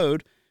on the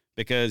road,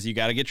 because you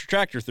got to get your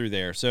tractor through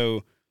there.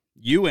 So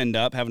you end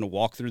up having to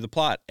walk through the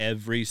plot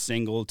every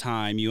single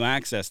time you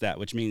access that,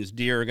 which means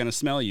deer are going to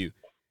smell you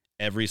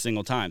every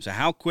single time. So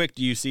how quick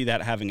do you see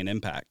that having an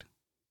impact?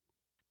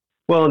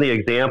 Well, in the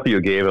example you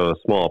gave of a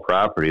small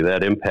property,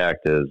 that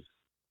impact is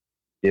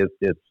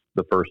it's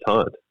the first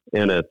hunt,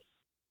 and it's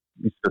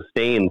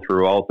sustained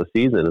throughout the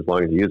season as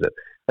long as you use it.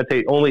 I'd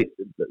say only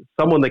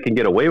someone that can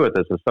get away with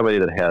this is somebody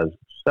that has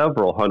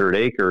several hundred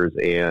acres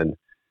and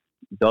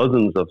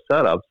dozens of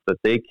setups that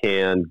they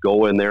can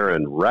go in there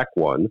and wreck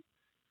one,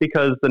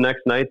 because the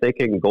next night they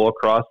can go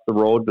across the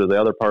road to the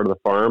other part of the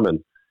farm and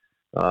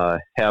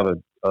have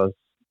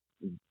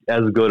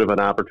as good of an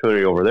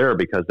opportunity over there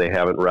because they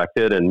haven't wrecked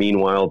it. And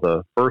meanwhile,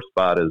 the first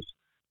spot is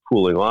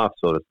cooling off,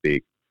 so to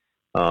speak.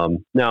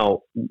 Now,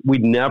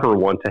 we'd never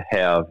want to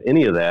have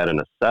any of that in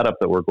a setup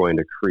that we're going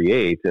to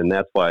create. And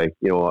that's why,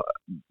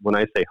 when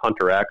I say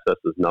hunter access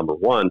is number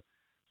one,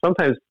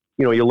 sometimes,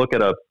 you look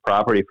at a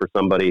property for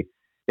somebody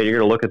and you're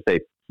going to look and say,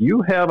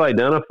 you have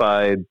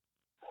identified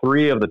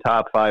 3 of the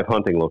top 5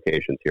 hunting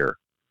locations here.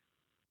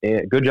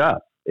 good job.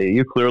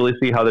 You clearly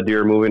see how the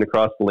deer are moving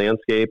across the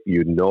landscape.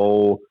 You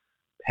know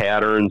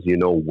patterns. You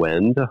know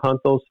when to hunt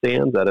those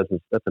stands.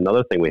 That's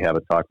another thing we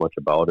haven't talked much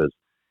about is,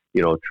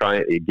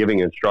 giving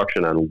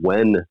instruction on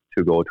when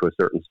to go to a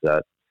certain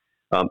set.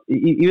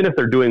 Even if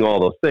they're doing all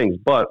those things,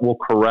 but we'll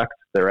correct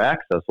their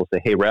access. We'll say,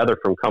 hey, rather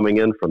from coming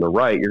in from the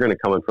right, you're going to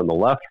come in from the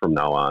left from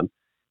now on.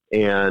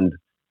 And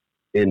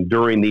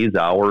during these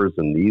hours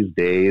and these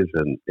days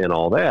and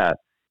all that,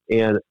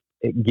 and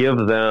give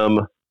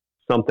them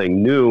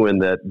something new in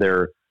that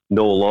they're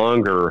no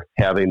longer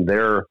having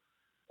their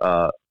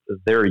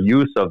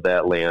use of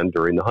that land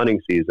during the hunting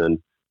season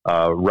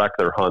wreck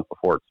their hunt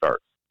before it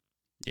starts.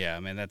 Yeah,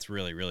 man, that's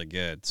really, really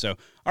good. So,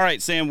 all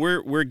right, Sam,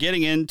 we're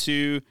getting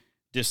into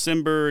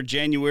December,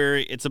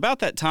 January. It's about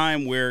that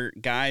time where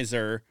guys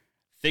are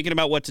thinking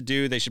about what to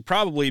do. They should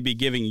probably be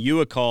giving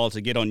you a call to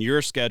get on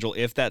your schedule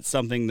if that's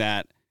something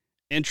that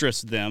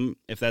interests them,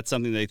 if that's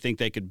something they think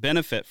they could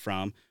benefit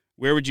from.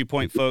 Where would you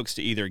point folks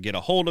to either get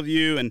a hold of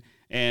you? And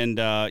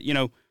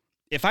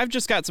if I've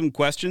just got some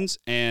questions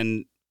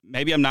and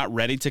maybe I'm not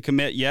ready to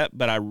commit yet,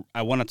 but I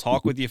want to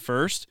talk with you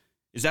first,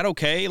 is that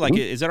okay? Like,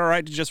 is that all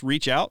right to just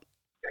reach out?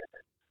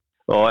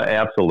 Oh,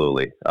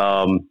 absolutely.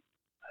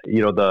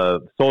 The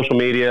social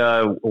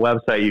media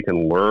website, you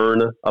can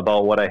learn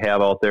about what I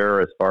have out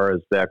there as far as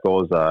that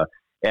goes,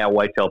 at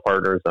Whitetail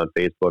Partners on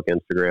Facebook,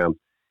 Instagram,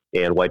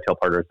 and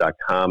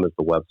whitetailpartners.com is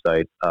the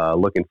website.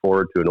 Looking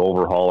forward to an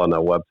overhaul on that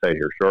website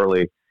here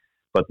shortly,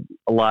 but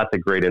lots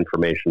of great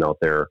information out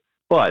there.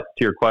 But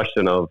to your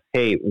question of,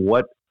 hey,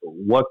 what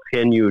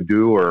can you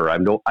do? Or I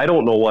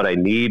don't know what I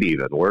need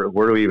even. Where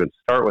do we even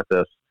start with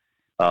this?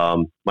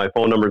 My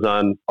phone number's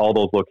on all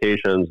those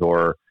locations,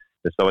 or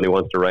if somebody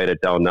wants to write it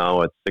down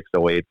now, it's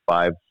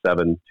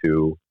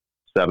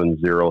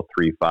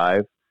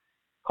 608-572-7035.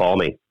 Call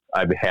me.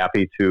 I'd be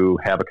happy to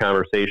have a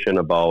conversation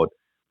about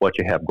what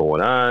you have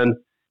going on,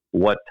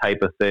 what type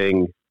of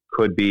thing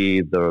could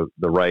be the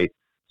right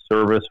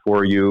service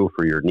for you,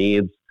 for your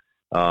needs.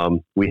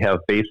 We have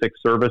basic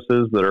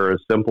services that are as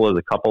simple as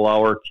a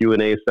couple-hour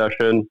Q&A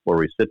session where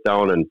we sit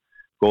down and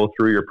go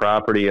through your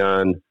property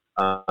on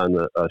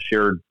a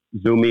shared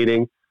Zoom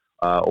meeting,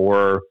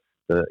 or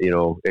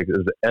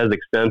as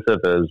extensive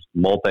as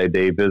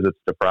multi-day visits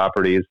to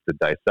properties to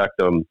dissect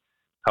them,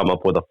 come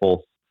up with a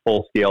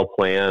full-scale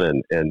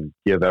plan and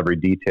give every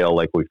detail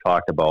like we've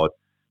talked about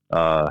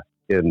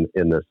in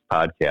this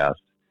podcast.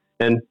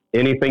 And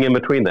anything in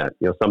between that.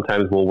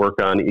 Sometimes we'll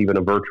work on even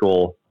a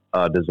virtual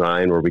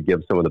design where we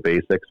give some of the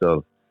basics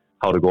of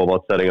how to go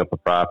about setting up a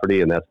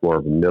property, and that's more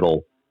of a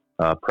middle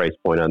price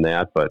point on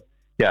that. But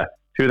yeah,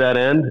 to that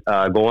end,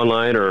 go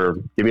online or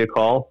give me a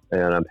call,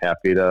 and I'm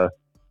happy to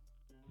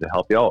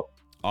help you out.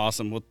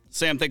 Awesome. Well,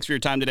 Sam, thanks for your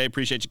time today.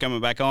 Appreciate you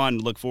coming back on.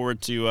 Look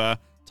forward to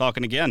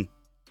talking again.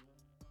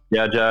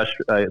 Yeah, Josh,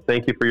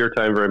 thank you for your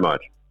time very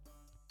much.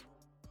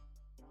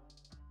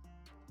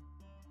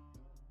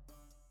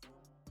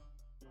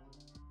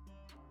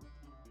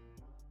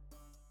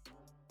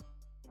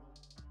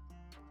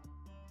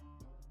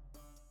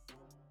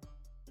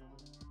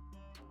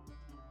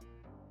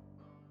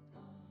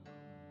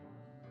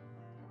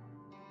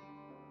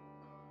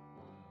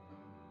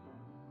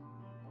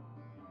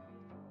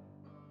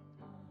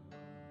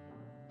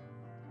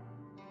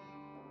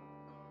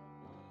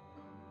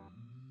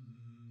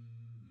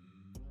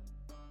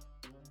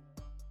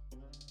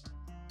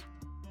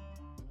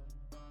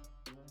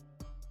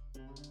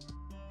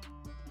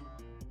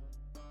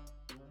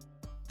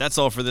 That's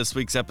all for this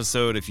week's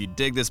episode. If you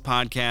dig this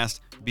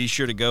podcast, be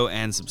sure to go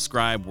and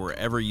subscribe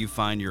wherever you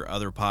find your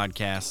other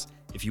podcasts.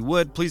 If you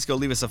would, please go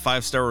leave us a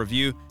 5-star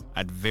review.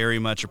 I'd very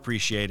much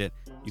appreciate it.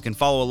 You can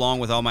follow along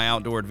with all my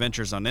outdoor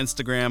adventures on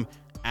Instagram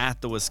at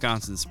The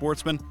Wisconsin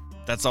Sportsman.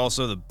 That's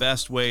also the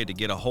best way to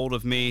get a hold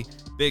of me.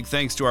 Big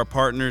thanks to our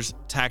partners,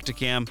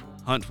 Tactacam,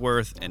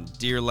 Huntworth, and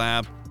Deer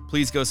Lab.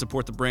 Please go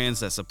support the brands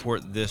that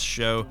support this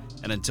show.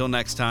 And until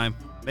next time,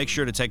 make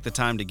sure to take the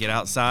time to get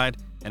outside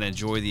and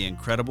enjoy the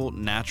incredible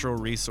natural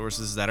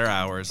resources that are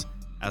ours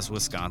as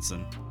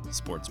Wisconsin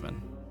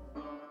sportsmen.